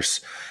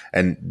dollars,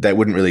 and that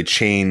wouldn't really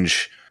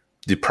change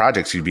the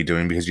projects you'd be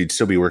doing because you'd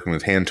still be working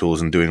with hand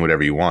tools and doing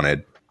whatever you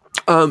wanted.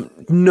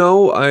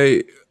 No,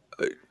 I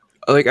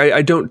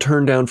don't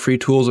turn down free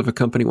tools if a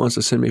company wants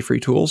to send me free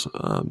tools.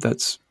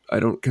 I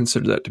don't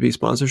consider that to be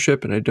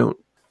sponsorship, and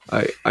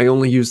I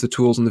only use the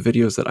tools in the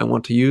videos that I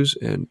want to use.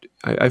 And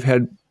I've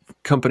had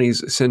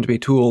companies send me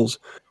tools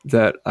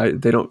that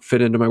they don't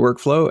fit into my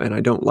workflow, and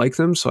I don't like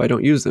them, so I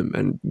don't use them.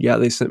 And yeah,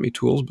 they sent me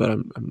tools, but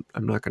I'm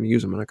not going to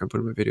use them. I'm not going to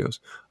put them in my videos.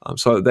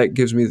 So that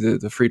gives me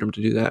the freedom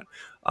to do that.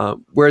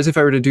 Whereas if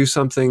I were to do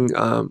something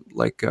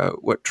like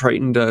what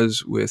Triton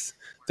does with,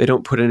 they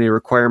don't put any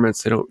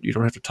requirements. You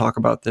don't have to talk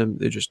about them.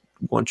 They just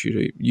want you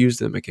to use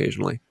them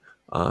occasionally,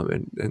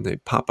 and they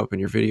pop up in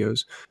your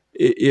videos.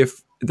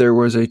 If there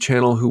was a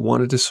channel who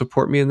wanted to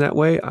support me in that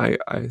way,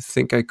 I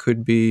think I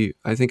could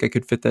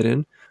fit that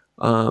in.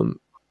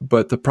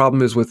 But the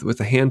problem is with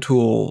the hand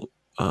tool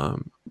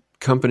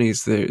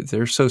companies,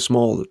 they're so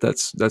small that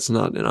that's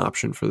not an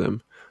option for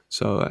them.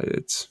 So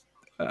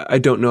I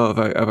don't know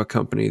of a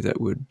company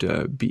that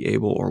would be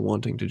able or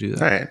wanting to do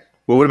that. All right.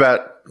 Well,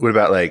 what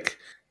about like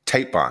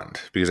Typebond?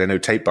 Because I know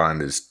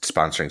Typebond is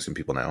sponsoring some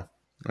people now.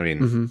 I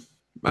mean,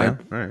 all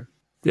right.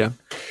 Yeah.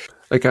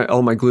 Like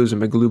all my glues and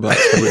my glue box,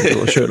 I wouldn't be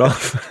able to show it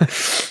off.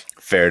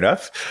 Fair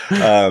enough.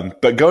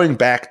 But going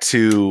back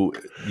to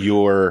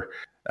your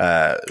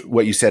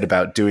what you said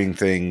about doing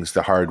things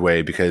the hard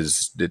way,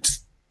 because it's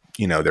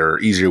there are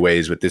easier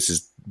ways, but this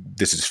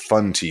is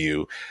fun to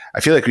you. I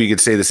feel like we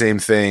could say the same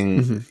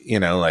thing.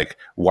 Like,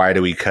 why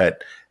do we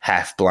cut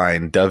half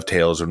blind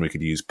dovetails when we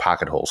could use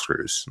pocket hole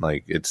screws?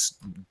 Like, it's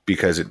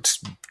because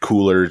it's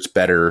cooler, it's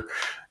better,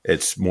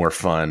 it's more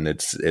fun,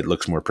 it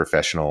looks more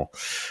professional.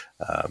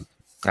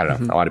 I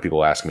don't know. A lot of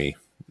people ask me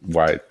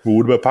why. Well,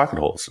 what about pocket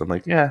holes? I'm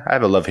like, yeah, I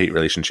have a love-hate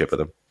relationship with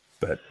them.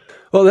 But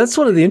well, that's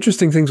one of the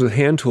interesting things with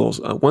hand tools.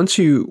 Once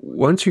you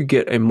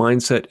get a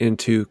mindset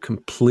into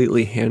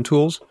completely hand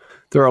tools,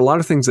 there are a lot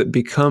of things that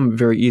become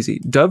very easy.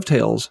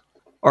 Dovetails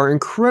are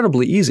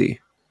incredibly easy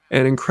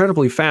and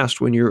incredibly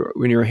fast when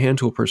you're a hand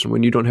tool person,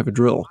 when you don't have a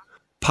drill.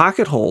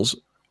 Pocket holes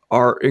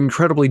are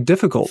incredibly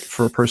difficult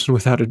for a person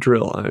without a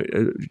drill.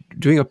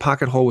 Doing a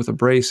pocket hole with a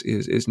brace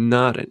is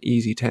not an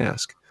easy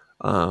task.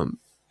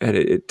 And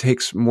it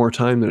takes more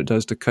time than it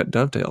does to cut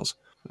dovetails.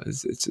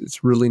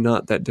 It's really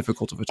not that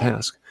difficult of a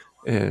task.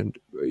 And,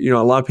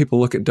 a lot of people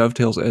look at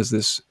dovetails as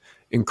this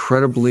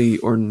incredibly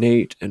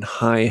ornate and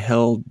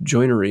high-held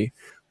joinery,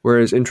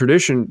 whereas in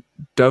tradition,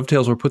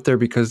 dovetails were put there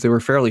because they were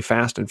fairly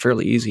fast and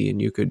fairly easy,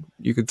 and you could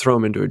throw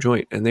them into a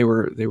joint. And they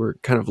were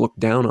kind of looked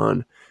down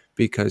on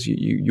because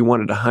you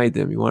wanted to hide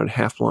them. You wanted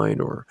half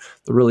blind, or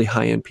the really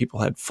high-end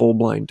people had full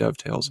blind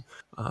dovetails,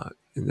 and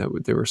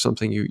that they were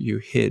something you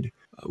hid.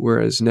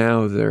 Whereas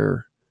now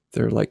they're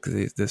like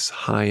this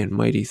high and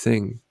mighty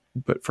thing,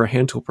 but for a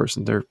hand tool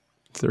person, they're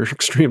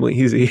extremely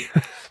easy.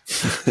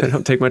 They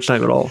don't take much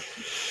time at all.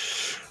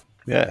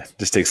 Yeah,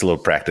 just takes a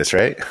little practice,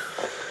 right?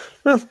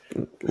 Well,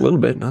 a little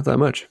bit, not that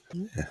much.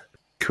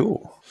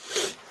 Cool.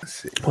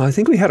 Well, I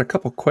think we had a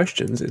couple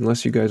questions,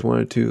 unless you guys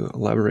wanted to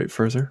elaborate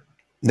further.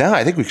 No,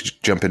 I think we could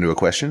jump into a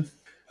question.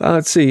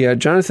 Let's see.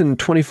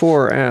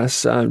 Jonathan24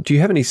 asks, do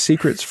you have any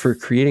secrets for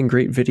creating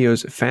great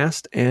videos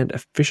fast and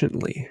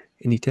efficiently?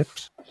 Any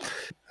tips?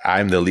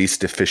 I'm the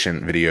least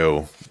efficient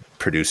video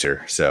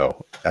producer,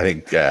 so I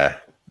think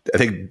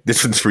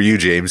this one's for you,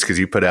 James, because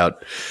you put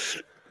out,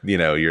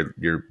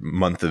 your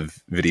month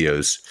of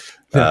videos.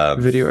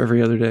 Video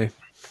every other day.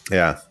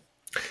 Yeah.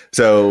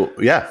 So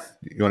yeah,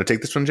 you want to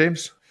take this one,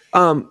 James?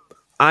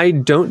 I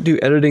don't do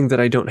editing that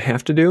I don't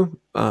have to do,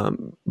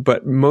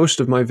 but most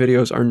of my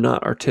videos are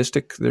not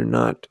artistic. They're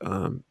not,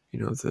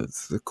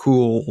 the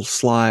cool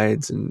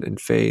slides and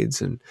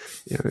fades and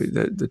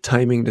the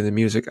timing to the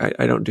music.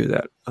 I don't do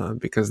that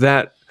because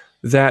that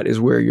is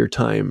where your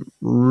time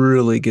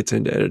really gets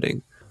into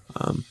editing.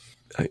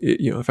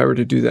 If I were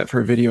to do that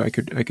for a video, I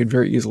could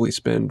very easily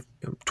spend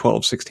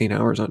 12, 16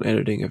 hours on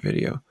editing a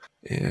video,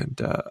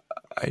 and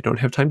I don't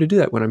have time to do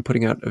that when I'm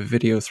putting out a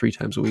video 3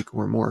 times a week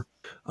or more.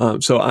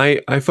 So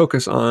I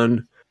focus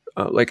on,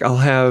 I'll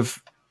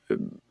have,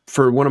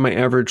 for one of my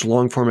average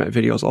long format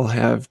videos, I'll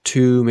have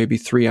 2, maybe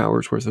 3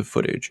 hours worth of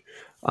footage.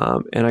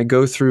 And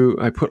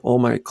I put all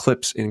my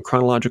clips in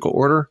chronological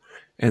order,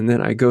 and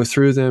then I go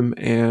through them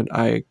and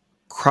I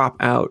crop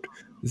out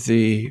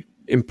the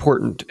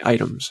important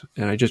items,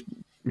 and I just,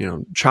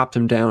 chop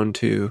them down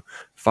to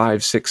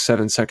 5, 6,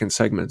 7-second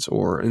segments,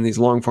 or in these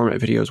long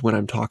format videos when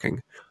I'm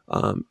talking.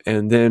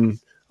 And then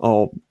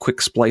I'll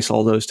quick splice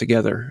all those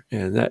together.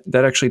 And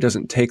that actually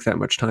doesn't take that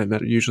much time.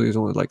 That usually is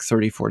only like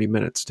 30, 40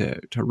 minutes to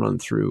run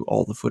through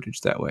all the footage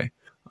that way.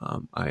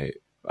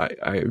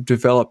 I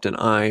developed an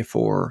eye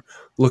for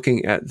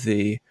looking at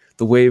the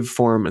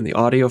waveform and the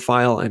audio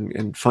file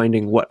and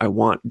finding what I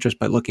want just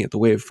by looking at the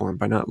waveform,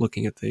 by not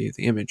looking at the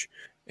image.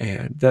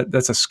 And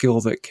that's a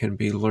skill that can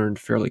be learned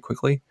fairly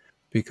quickly,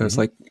 because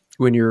like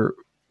when you're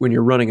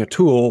running a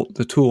tool,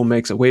 the tool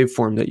makes a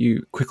waveform that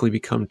you quickly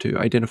become to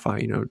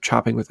identify,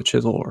 chopping with a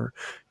chisel or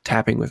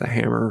tapping with a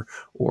hammer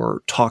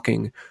or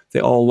talking. They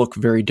all look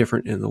very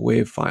different in the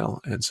wave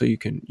file. And so you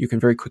can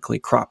very quickly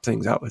crop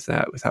things out with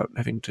that without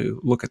having to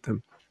look at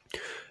them.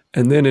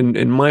 And then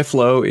in my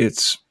flow,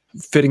 it's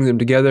fitting them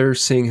together,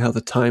 seeing how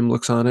the time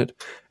looks on it.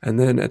 And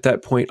then at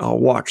that point, I'll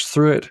watch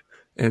through it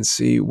and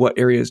see what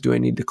areas do I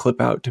need to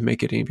clip out to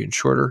make it even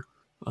shorter.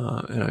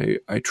 And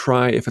I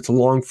try, if it's a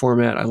long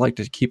format, I like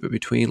to keep it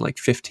between like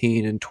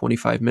 15 and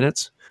 25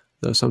 minutes,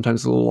 though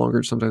sometimes a little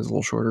longer, sometimes a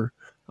little shorter.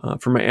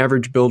 For my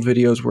average build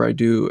videos where I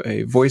do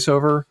a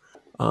voiceover,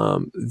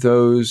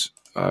 those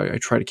I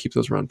try to keep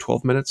those around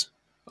 12 minutes.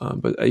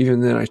 But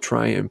even then, I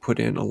try and put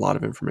in a lot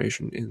of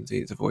information in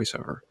the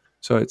voiceover.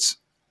 So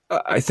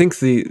I think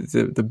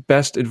the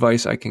best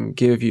advice I can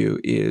give you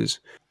is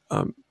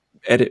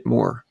edit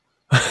more.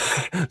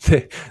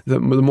 The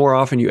more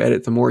often you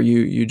edit, the more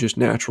you just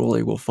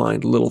naturally will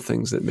find little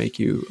things that make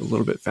you a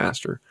little bit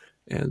faster.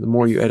 And the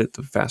more you edit,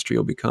 the faster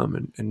you'll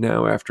become. And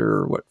now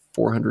after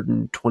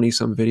 420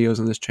 some videos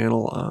on this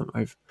channel,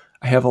 I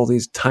have all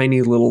these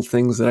tiny little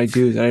things that I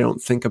do that I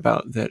don't think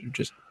about that are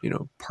just,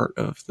 part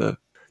of the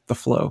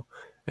flow.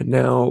 And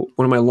now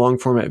one of my long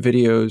format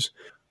videos,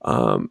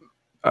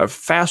 a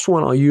fast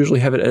one, I'll usually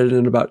have it edited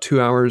in about 2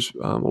 hours.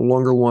 A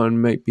longer one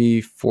might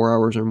be 4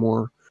 hours or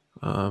more.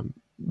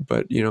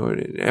 But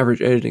in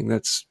average editing,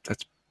 that's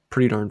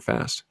pretty darn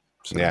fast.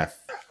 So, yeah,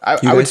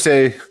 I would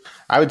say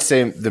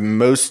the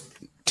most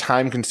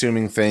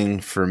time-consuming thing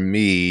for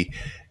me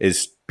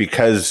is,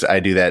 because I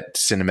do that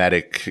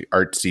cinematic,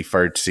 artsy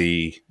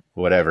fartsy,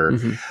 whatever,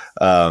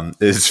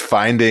 is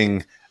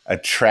finding a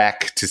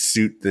track to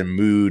suit the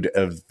mood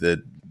of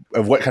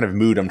what kind of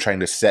mood I'm trying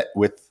to set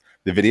with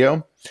the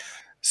video.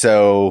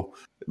 So,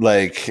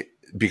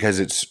 because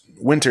it's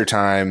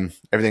wintertime,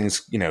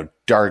 everything's,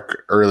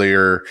 dark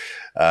earlier.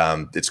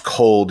 It's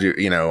cold.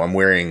 I'm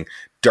wearing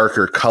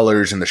darker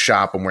colors in the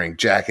shop. I'm wearing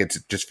jackets.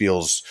 It just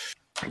feels,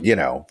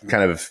 kind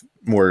of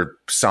more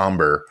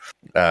somber.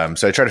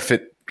 So I try to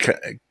fit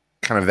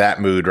kind of that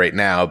mood right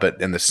now.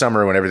 But in the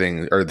summer,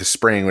 the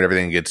spring, when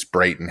everything gets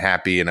bright and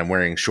happy and I'm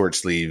wearing short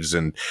sleeves,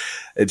 and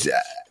it's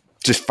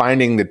just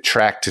finding the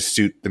track to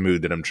suit the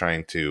mood that I'm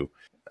trying to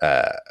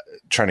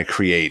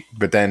create.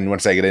 But then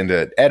once I get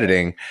into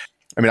editing,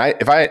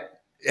 if I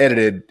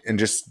edited and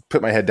just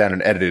put my head down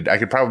and edited, I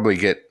could probably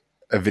get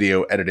a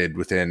video edited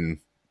within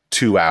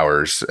 2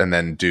 hours and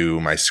then do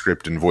my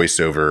script and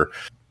voiceover.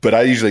 But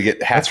I usually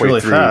get halfway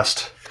really through.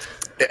 Fast.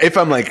 If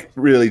I'm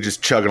really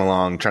just chugging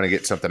along, trying to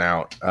get something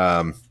out.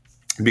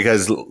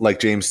 Because like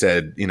James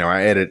said,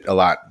 I edit a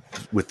lot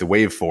with the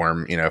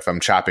waveform. If I'm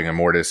chopping a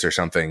mortise or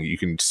something, you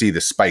can see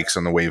the spikes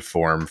on the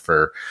waveform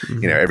for,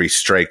 every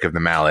strike of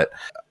the mallet.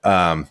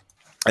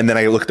 And then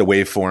I look at the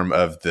waveform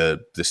of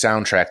the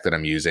soundtrack that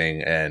I'm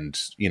using, and,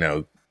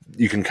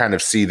 you can kind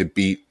of see the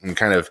beat and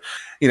kind of,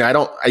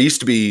 I used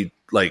to be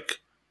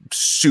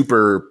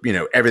super,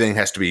 everything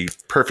has to be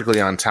perfectly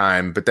on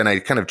time. But then I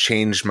kind of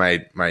changed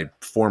my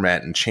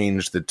format and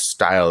changed the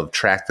style of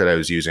track that I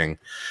was using,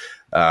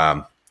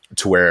 to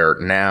where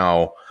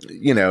now,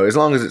 as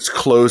long as it's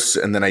close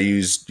and then I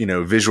use,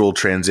 visual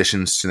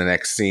transitions to the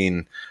next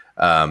scene,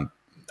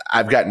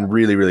 I've gotten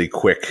really, really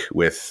quick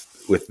with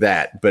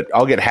that. But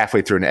I'll get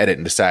halfway through an edit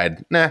and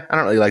decide, I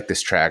don't really like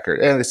this track, or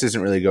this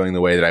isn't really going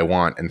the way that I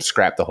want, and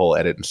scrap the whole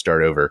edit and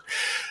start over.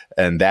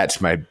 And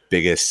that's my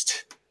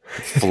biggest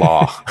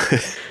flaw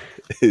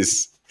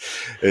is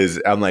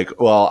I'm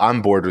like, well,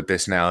 I'm bored with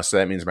this now, so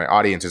that means my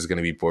audience is going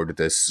to be bored with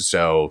this,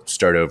 so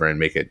start over and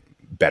make it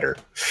better.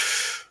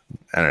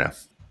 I don't know.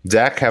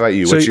 Zach, how about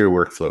you? What's your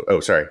workflow? Oh,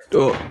 sorry.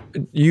 Oh,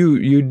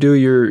 you do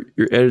your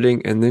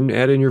editing and then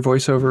add in your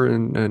voiceover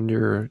and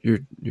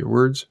your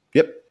words?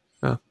 Yep.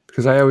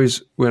 Because I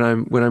always, when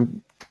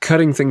I'm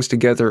cutting things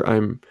together,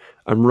 I'm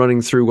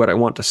running through what I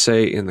want to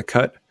say in the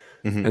cut.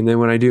 Mm-hmm. And then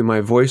when I do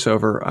my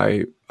voiceover,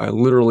 I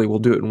literally will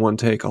do it in one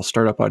take. I'll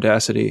start up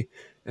Audacity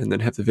and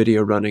then have the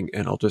video running,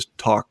 and I'll just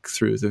talk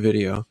through the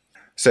video.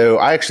 So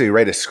I actually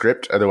write a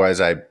script. Otherwise,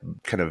 I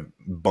kind of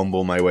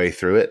bumble my way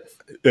through it.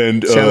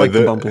 And sound like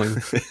the bumbling.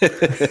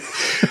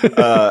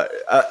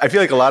 I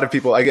feel like a lot of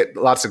people, I get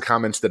lots of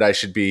comments that I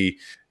should be,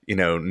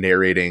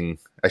 narrating.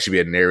 I should be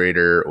a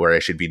narrator, or I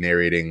should be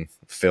narrating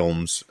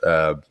films,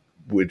 or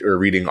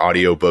reading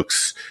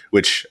audiobooks,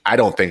 which I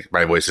don't think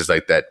my voice is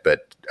like that,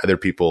 but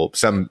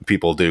some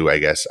people do, I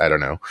guess. I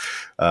don't know.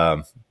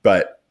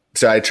 But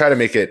so I try to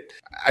make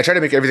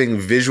everything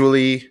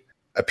visually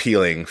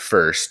appealing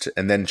first,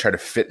 and then try to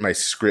fit my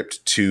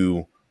script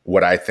to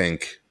what I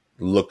think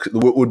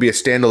would be a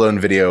standalone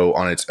video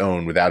on its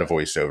own without a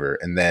voiceover,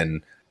 and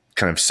then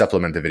kind of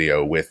supplement the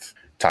video with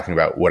talking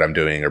about what I'm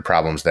doing, or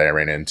problems that I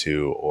ran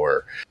into,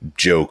 or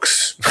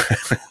jokes.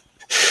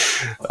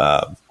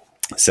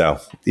 So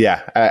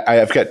yeah,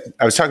 I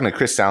was talking to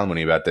Chris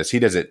Salamone about this. He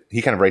does it.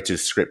 He kind of writes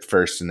his script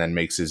first and then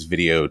makes his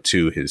video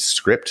to his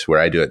script, where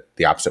I do it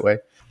the opposite way.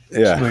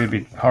 Yeah. It's going to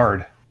be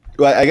hard.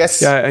 Well, I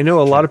guess. Yeah, I know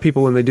a lot of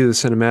people, when they do the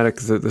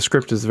cinematic, the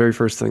script is the very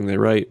first thing they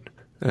write.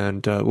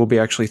 And we'll be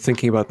actually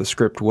thinking about the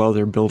script while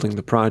they're building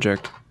the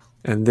project.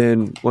 And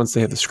then once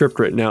they have the script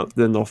written out,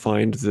 then they'll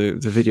find the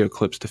video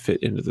clips to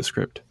fit into the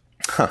script.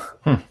 Huh.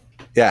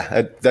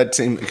 Yeah, that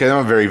seems, because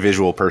I'm a very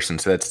visual person.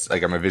 So that's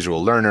like, I'm a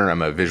visual learner.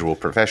 I'm a visual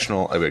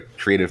professional. I'm a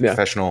creative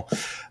professional.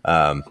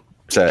 So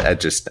I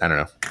don't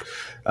know.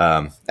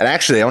 And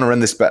actually, I want to run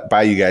this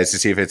by you guys to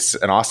see if it's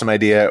an awesome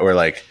idea or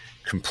like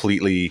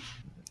completely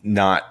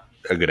not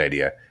a good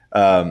idea.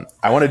 I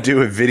want to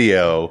do a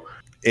video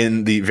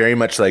in the very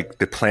much like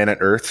the Planet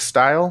Earth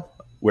style,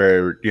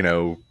 where,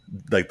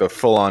 like the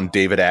full on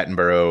David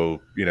Attenborough,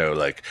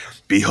 like,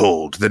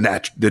 behold the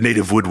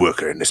native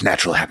woodworker in his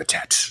natural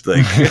habitat,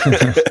 like,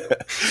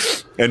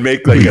 and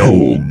make like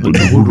behold the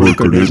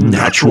woodworker in his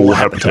natural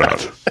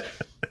habitat.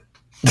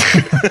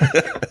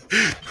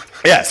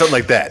 Yeah, something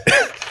like that.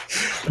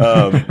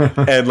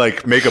 And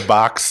like make a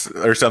box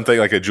or something,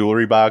 like a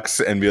jewelry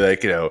box, and be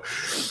like,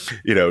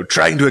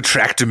 trying to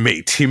attract a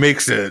mate, he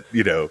makes an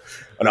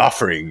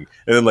offering,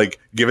 and then like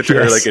give it to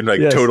her like in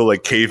like total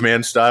like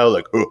caveman style,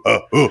 like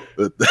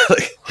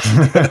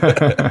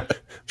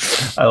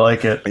I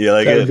like it. You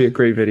like that it? Would be a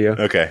great video.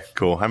 Okay,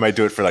 cool. I might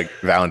do it for like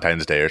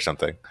Valentine's Day or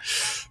something.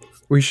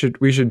 We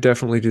should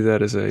definitely do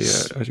that as a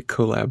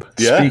collab.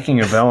 Yeah?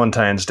 Speaking of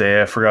Valentine's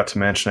Day, I forgot to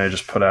mention I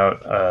just put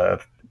out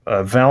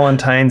a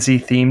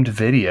Valentine's-y themed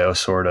video,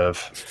 sort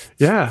of.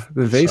 Yeah,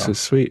 the vase is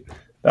sweet.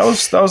 That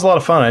was a lot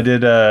of fun. I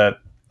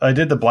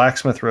did the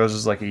blacksmith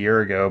roses like a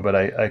year ago, but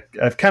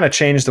I've kind of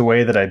changed the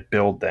way that I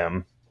build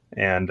them,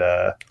 and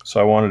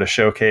so I wanted to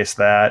showcase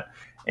that.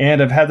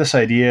 And I've had this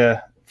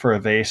idea for a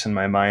vase in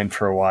my mind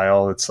for a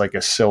while. It's like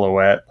a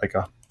silhouette, like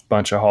a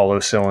bunch of hollow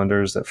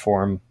cylinders that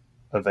form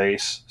a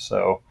vase.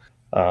 So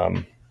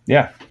it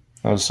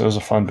was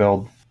a fun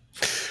build.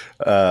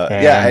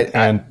 I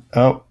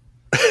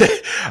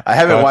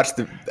haven't watched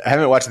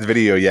the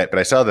video yet, but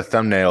I saw the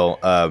thumbnail.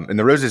 And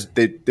the roses,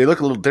 they look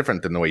a little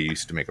different than the way you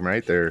used to make them,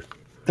 right? They're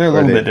a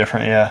little bit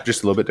different, yeah.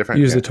 Just a little bit different.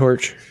 Use the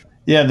torch.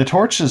 Yeah, the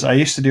torches, I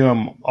used to do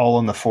them all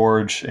in the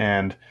forge,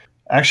 and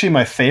actually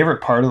my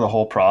favorite part of the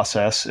whole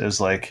process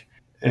is, like,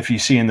 if you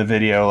see in the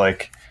video,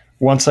 like,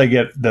 once I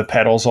get the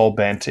petals all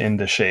bent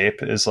into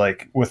shape, is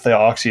like with the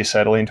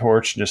oxyacetylene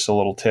torch, just a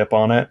little tip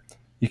on it,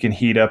 you can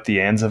heat up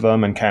the ends of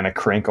them and kind of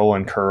crinkle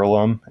and curl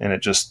them, and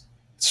it's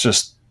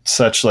just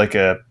such like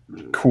a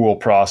cool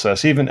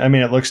process. Even, I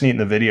mean, it looks neat in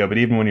the video, but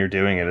even when you're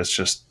doing it, it's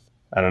just,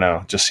 I don't know,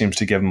 it just seems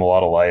to give them a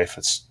lot of life.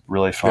 It's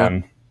really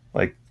fun. Yeah.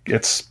 Like,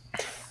 it's,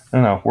 I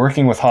don't know,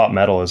 working with hot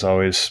metal is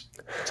always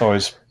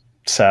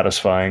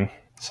satisfying.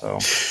 So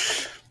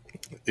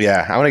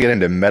yeah, I want to get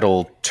into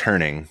metal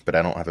turning, but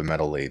I don't have a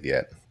metal lathe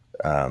yet.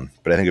 But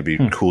I think it'd be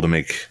cool to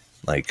make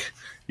like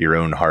your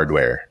own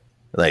hardware,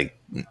 like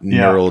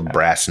knurled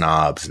brass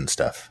knobs and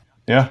stuff.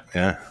 Yeah.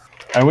 Yeah.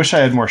 I wish I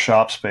had more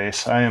shop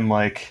space. I am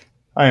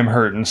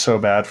hurting so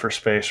bad for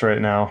space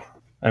right now.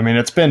 I mean,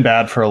 it's been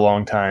bad for a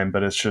long time,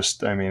 but it's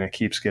just, I mean, it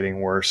keeps getting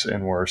worse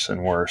and worse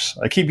and worse.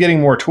 I keep getting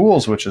more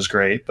tools, which is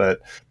great,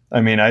 but I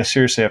mean, I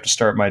seriously have to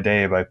start my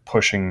day by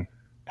pushing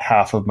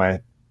half of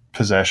my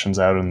possessions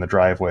out in the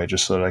driveway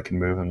just so that I can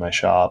move in my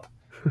shop.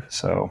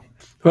 So,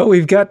 Well,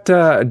 we've got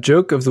a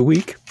joke of the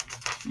week.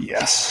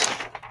 yes.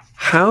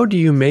 How do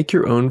you make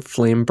your own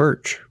flame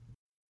birch?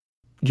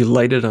 You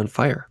light it on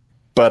fire.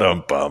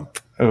 Bump.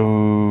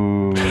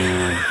 Oh,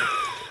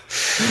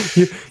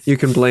 You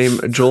can blame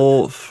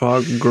Joel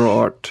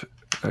Fagerort.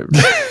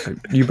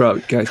 You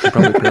guys can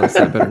probably pronounce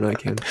that better than I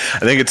can. I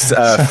think it's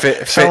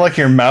sound like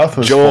your mouth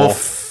was Joel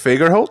full.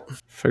 Fagerholt?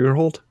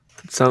 Fagerholt?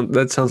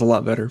 That sounds a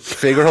lot better.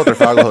 Fagerholt or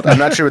Fagerholt? I'm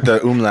not sure what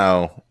the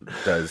umlaut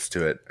does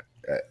to it.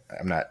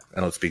 I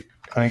don't speak.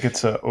 I think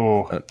it's a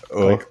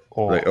like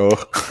oh.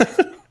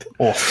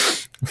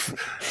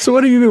 So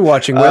what have you been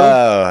watching, Will?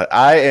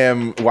 I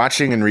am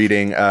watching and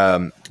reading.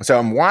 So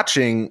I'm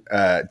watching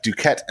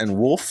Duquette and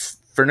Wolf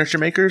Furniture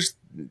Makers.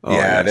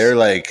 Yes. They're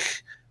like,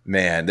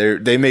 man,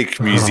 they make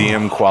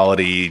museum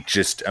quality,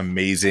 just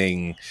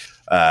amazing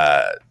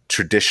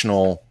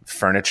traditional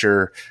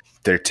furniture.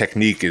 Their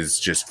technique is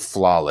just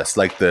flawless,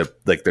 like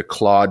the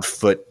clawed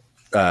foot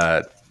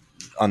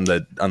on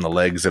the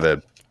legs of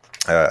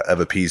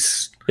a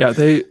piece. Yeah,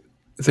 they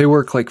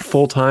work like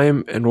full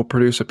time and will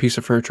produce a piece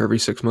of furniture every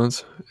 6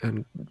 months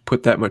and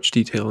put that much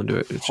detail into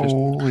it. It's just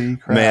Holy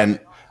crap. Man,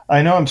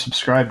 I know I'm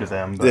subscribed to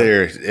them, but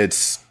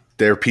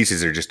their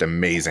pieces are just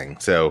amazing.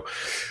 So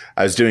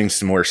I was doing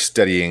some more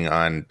studying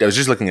I was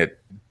just looking at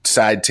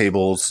side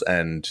tables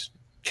and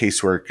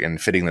casework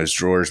and fitting those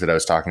drawers that I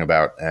was talking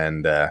about,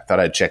 and thought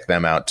I'd check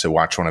them out to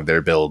watch one of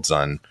their builds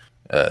on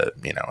a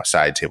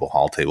side table,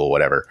 hall table,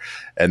 whatever.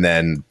 And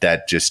then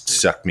that just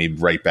sucked me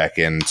right back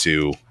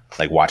into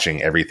like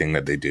watching everything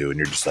that they do. And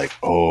you're just like,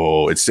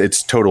 oh,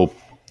 it's total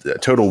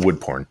wood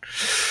porn.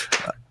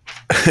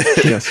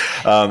 yes,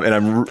 and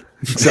I'm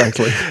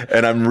exactly.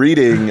 And I'm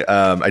reading.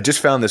 I just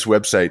found this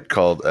website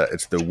called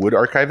it's the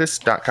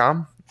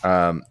woodarchivist.com.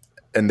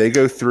 And they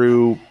go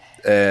through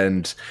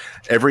and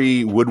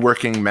every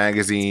woodworking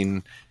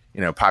magazine,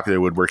 popular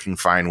woodworking,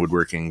 fine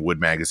woodworking, wood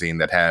magazine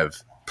that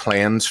have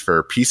plans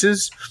for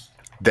pieces,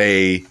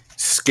 they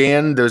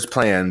scan those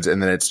plans,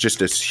 and then it's just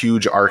this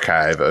huge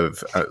archive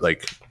of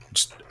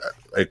just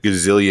a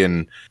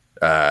gazillion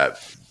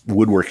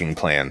woodworking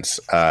plans.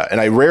 And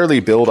I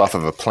rarely build off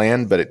of a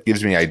plan, but it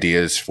gives me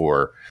ideas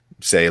for,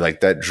 say, like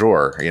that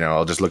drawer.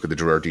 I'll just look at the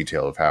drawer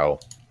detail of how,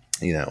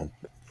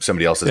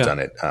 somebody else has done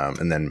it,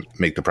 and then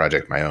make the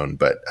project my own.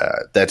 But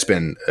that's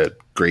been a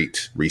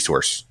great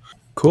resource.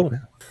 Cool.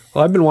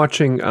 Well, I've been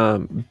watching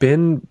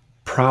Ben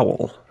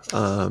Prowell,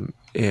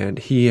 and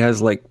he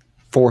has like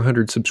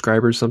 400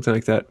 subscribers, something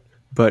like that.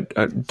 But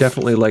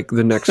definitely like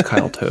the next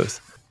Kyle Toth.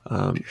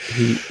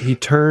 He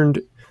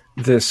turned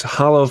this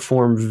hollow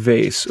form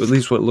vase, at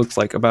least what it looks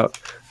like, about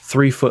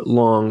 3 foot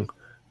long,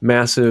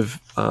 massive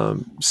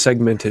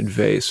segmented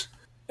vase.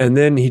 And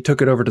then he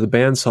took it over to the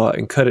bandsaw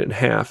and cut it in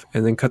half,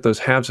 and then cut those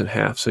halves in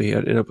half, so he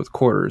had to end up with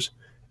quarters,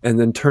 and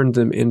then turned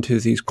them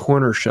into these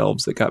corner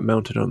shelves that got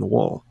mounted on the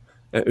wall.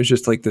 It was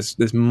just like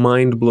this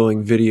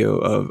mind-blowing video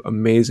of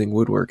amazing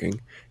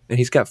woodworking, and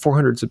he's got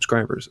 400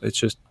 subscribers.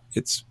 It's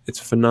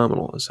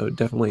phenomenal. So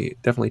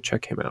definitely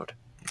check him out.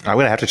 I'm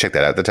gonna have to check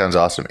that out. That sounds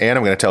awesome, and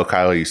I'm gonna tell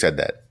Kyle you said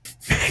that.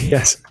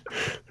 Yes.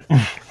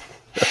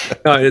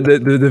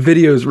 The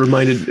videos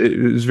reminded,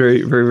 it was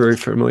very, very, very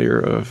familiar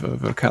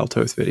of a Kyle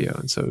Toth video,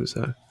 and so it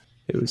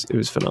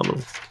was phenomenal.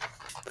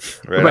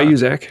 Right what about on. you,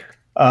 Zach?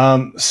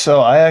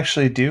 So I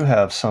actually do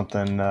have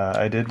something.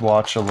 I did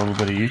watch a little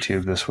bit of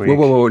YouTube this week.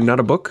 Whoa, not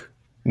a book?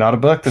 Not a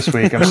book this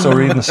week. I'm still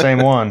reading the same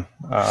one.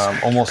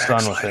 Almost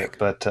done with it.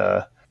 But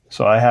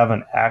so I have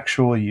an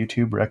actual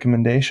YouTube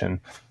recommendation.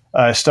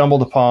 I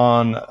stumbled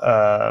upon,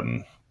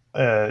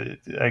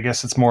 I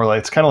guess it's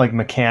kind of like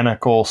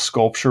mechanical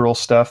sculptural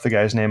stuff. The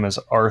guy's name is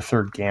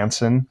Arthur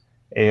Ganson,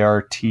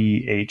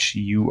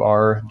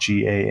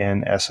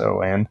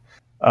 ArthurGanson.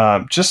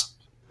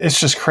 It's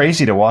just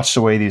crazy to watch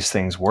the way these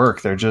things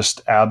work. They're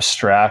just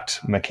abstract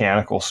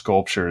mechanical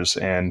sculptures,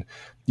 and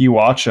you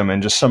watch them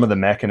and just some of the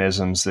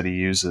mechanisms that he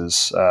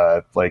uses,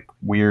 like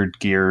weird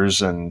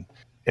gears, and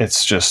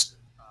it's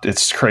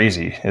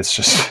crazy. It's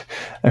just,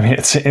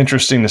 it's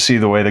interesting to see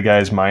the way the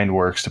guy's mind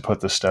works to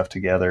put this stuff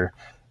together.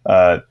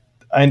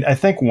 I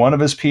think one of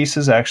his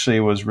pieces actually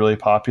was really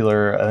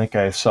popular. I think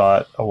I saw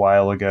it a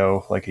while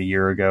ago, like a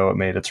year ago. It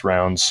made its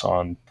rounds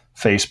on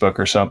Facebook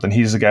or something.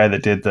 He's the guy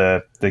that did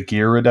the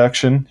gear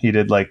reduction. He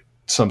did like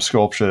some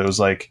sculpture that was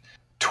like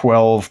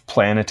 12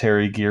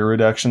 planetary gear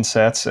reduction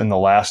sets, and the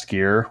last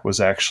gear was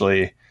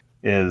actually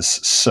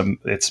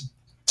it's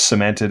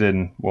cemented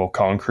in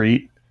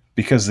concrete,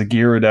 because the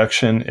gear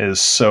reduction is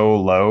so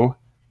low.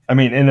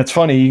 And it's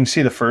funny, you can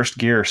see the first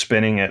gear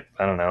spinning at,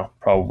 I don't know,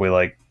 probably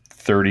like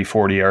 30,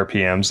 40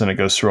 RPMs, and it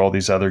goes through all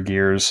these other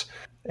gears.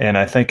 And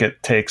I think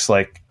it takes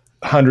like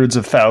hundreds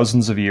of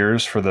thousands of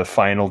years for the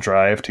final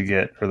drive to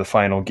get, or the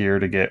final gear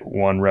to get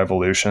one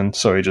revolution.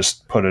 So he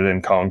just put it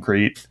in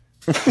concrete.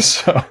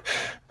 So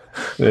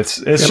It's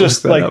Gotta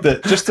just look that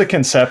like just the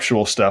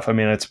conceptual stuff. I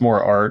mean, it's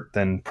more art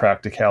than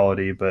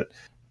practicality, but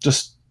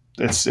just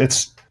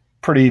it's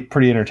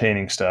pretty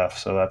entertaining stuff.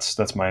 So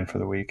that's mine for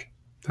the week.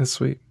 That's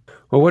sweet.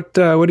 Well, what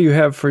do you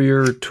have for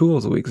your tool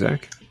of the week,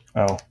 Zach?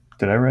 Oh,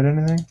 did I write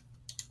anything?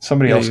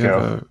 Somebody else you go.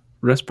 have a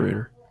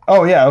respirator.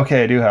 Oh yeah,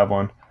 okay, I do have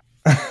one.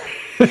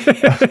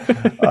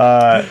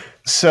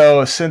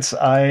 So since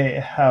I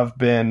have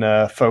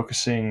been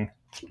focusing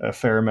a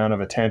fair amount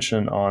of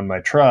attention on my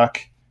truck,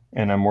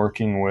 and I'm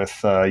working with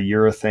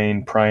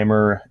urethane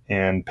primer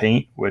and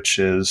paint, which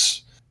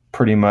is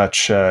pretty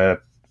much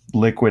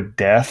liquid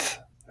death,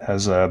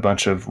 has a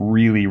bunch of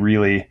really,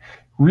 really,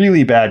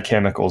 really bad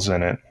chemicals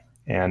in it.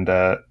 And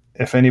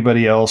if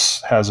anybody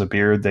else has a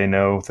beard, they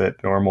know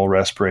that normal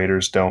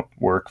respirators don't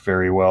work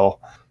very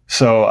well.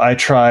 So I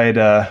tried,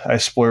 I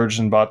splurged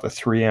and bought the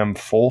 3M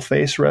full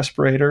face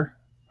respirator,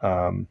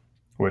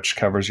 which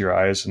covers your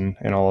eyes and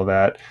all of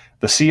that.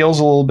 The seal's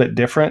a little bit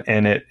different,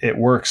 and it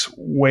works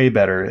way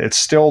better. It's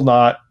still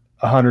not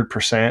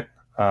 100%.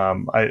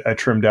 I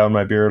trimmed down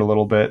my beard a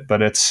little bit,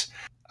 but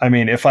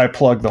if I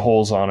plugged the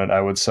holes on it, I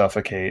would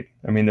suffocate.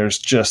 I mean, there's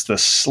just the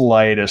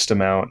slightest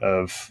amount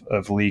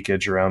of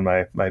leakage around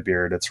my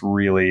beard. It's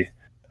really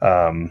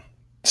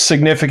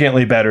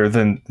significantly better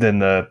than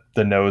the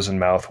nose and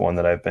mouth one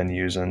that I've been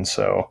using.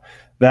 So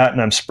that,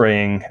 and I'm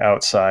spraying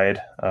outside.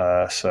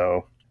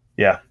 So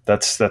yeah,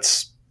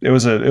 it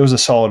was a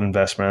solid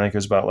investment. I think it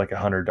was about like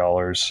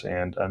 $100,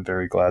 and I'm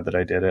very glad that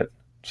I did it.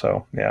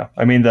 So yeah,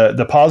 I mean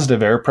the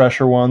positive air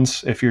pressure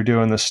ones, if you're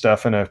doing this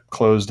stuff in a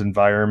closed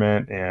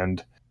environment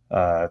and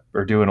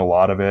or doing a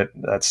lot of it,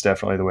 that's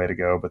definitely the way to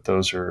go. But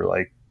those are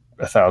like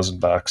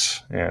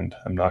 $1,000, and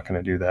I'm not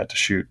going to do that to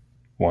shoot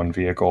one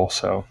vehicle.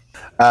 So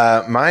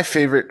my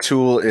favorite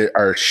tool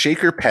are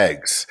shaker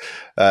pegs.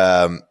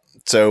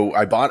 So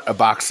I bought a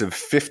box of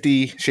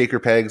 50 shaker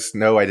pegs.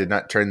 No, I did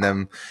not turn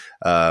them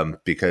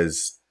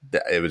because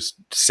it was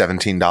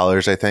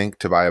 $17, I think,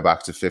 to buy a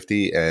box of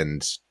 50,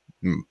 and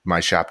my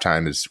shop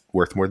time is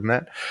worth more than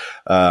that.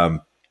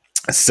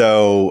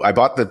 So I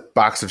bought the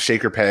box of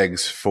shaker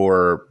pegs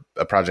for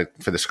a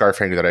project for the scarf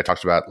hanger that I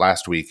talked about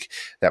last week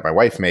that my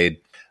wife made,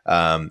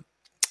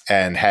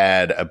 and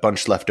had a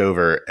bunch left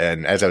over.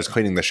 And as I was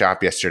cleaning the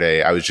shop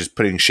yesterday, I was just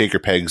putting shaker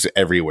pegs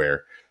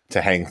everywhere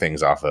to hang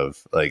things off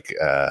of. Like,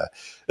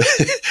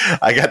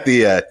 I got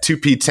the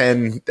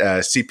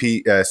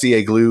 2P10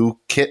 CA glue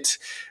kit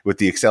with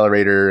the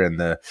accelerator and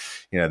the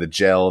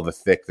gel, the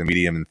thick, the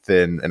medium, and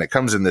thin. And it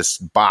comes in this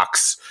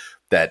box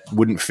that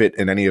wouldn't fit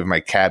in any of my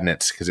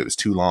cabinets because it was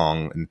too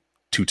long and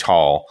too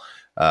tall.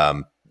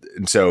 And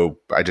so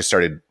I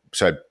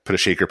put a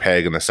shaker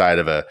peg on the side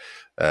of a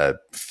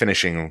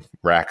finishing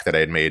rack that I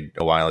had made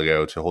a while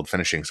ago to hold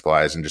finishing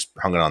supplies, and just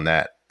hung it on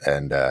that.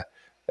 And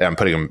I'm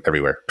putting them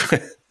everywhere.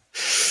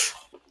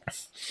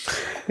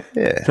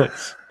 Yeah.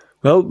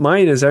 Well,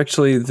 mine is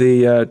actually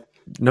the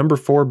number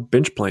 4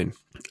 bench plane.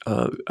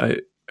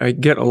 I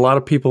get a lot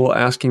of people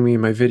asking me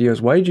in my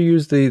videos, why did you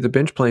use the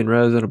bench plane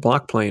rather than a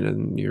block plane,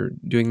 and you're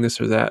doing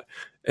this or that?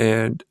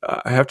 And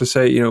I have to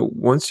say,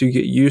 once you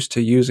get used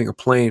to using a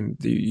plane,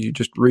 you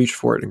just reach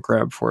for it and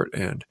grab for it.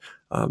 And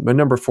my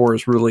number 4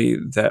 is really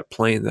that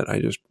plane that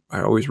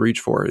I always reach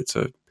for. It's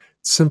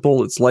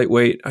simple, it's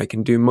lightweight. I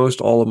can do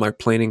most all of my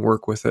planing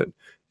work with it,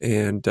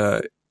 and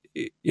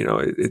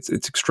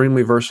it's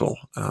extremely versatile.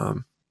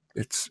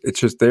 It's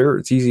just there.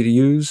 It's easy to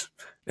use,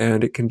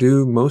 and it can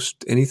do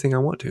most anything I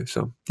want to.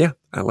 So yeah,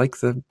 I like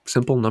the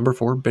simple number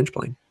 4 bench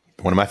plane.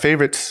 One of my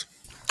favorites.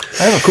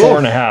 I have a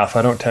 4.5.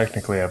 I don't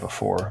technically have a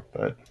 4,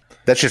 but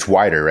that's just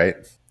wider, right?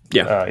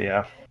 Yeah.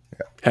 Yeah.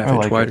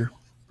 Half-inch wider,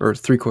 or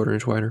 3/4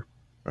 inch wider.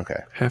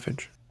 Okay.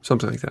 Half-inch,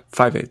 something like that.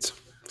 5/8.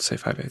 Let's say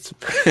 5/8.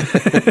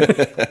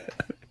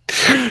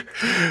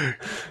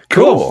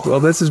 Cool. Well,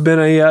 this has been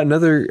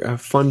another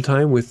fun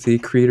time with the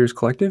Creators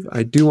Collective.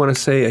 I do want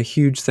to say a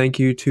huge thank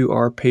you to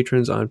our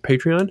patrons on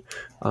Patreon,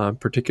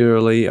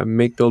 particularly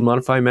Make, Build,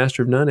 Modify,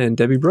 Master of None, and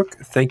Debbie Brooke.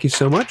 Thank you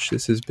so much.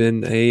 This has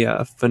been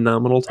a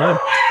phenomenal time.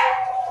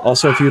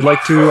 Also, if you'd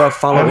like to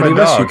follow any of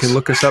us, you can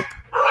look us up.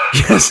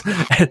 Yes,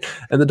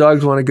 and the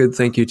dogs want a good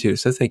thank you too.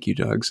 So thank you,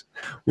 dogs.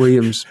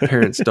 William's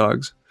parents'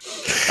 dogs.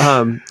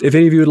 If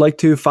any of you would like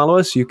to follow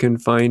us, you can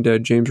find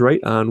James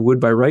Wright on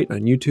Wood by Wright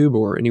on YouTube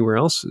or anywhere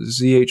else.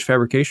 ZH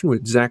Fabrication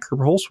with Zach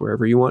Herberholz,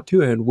 wherever you want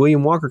to, and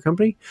William Walker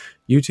Company,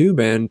 YouTube,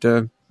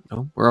 and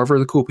wherever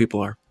the cool people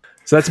are.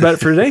 So that's about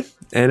it for today.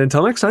 And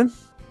until next time,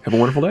 have a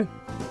wonderful day.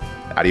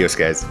 Adios,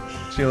 guys.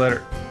 See you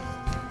later.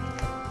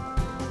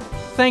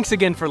 Thanks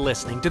again for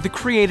listening to the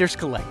Creators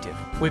Collective.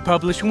 We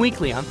publish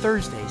weekly on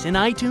Thursdays in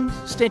iTunes,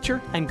 Stitcher,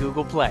 and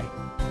Google Play.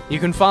 You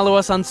can follow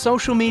us on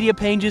social media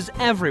pages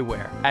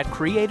everywhere at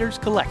Creators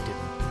Collective.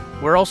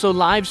 We're also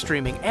live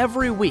streaming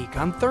every week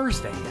on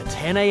Thursday at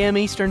 10 a.m.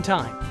 Eastern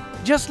Time.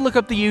 Just look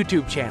up the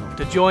YouTube channel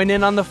to join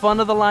in on the fun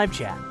of the live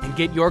chat and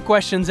get your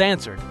questions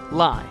answered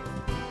live.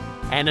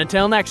 And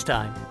until next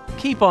time,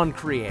 keep on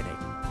creating.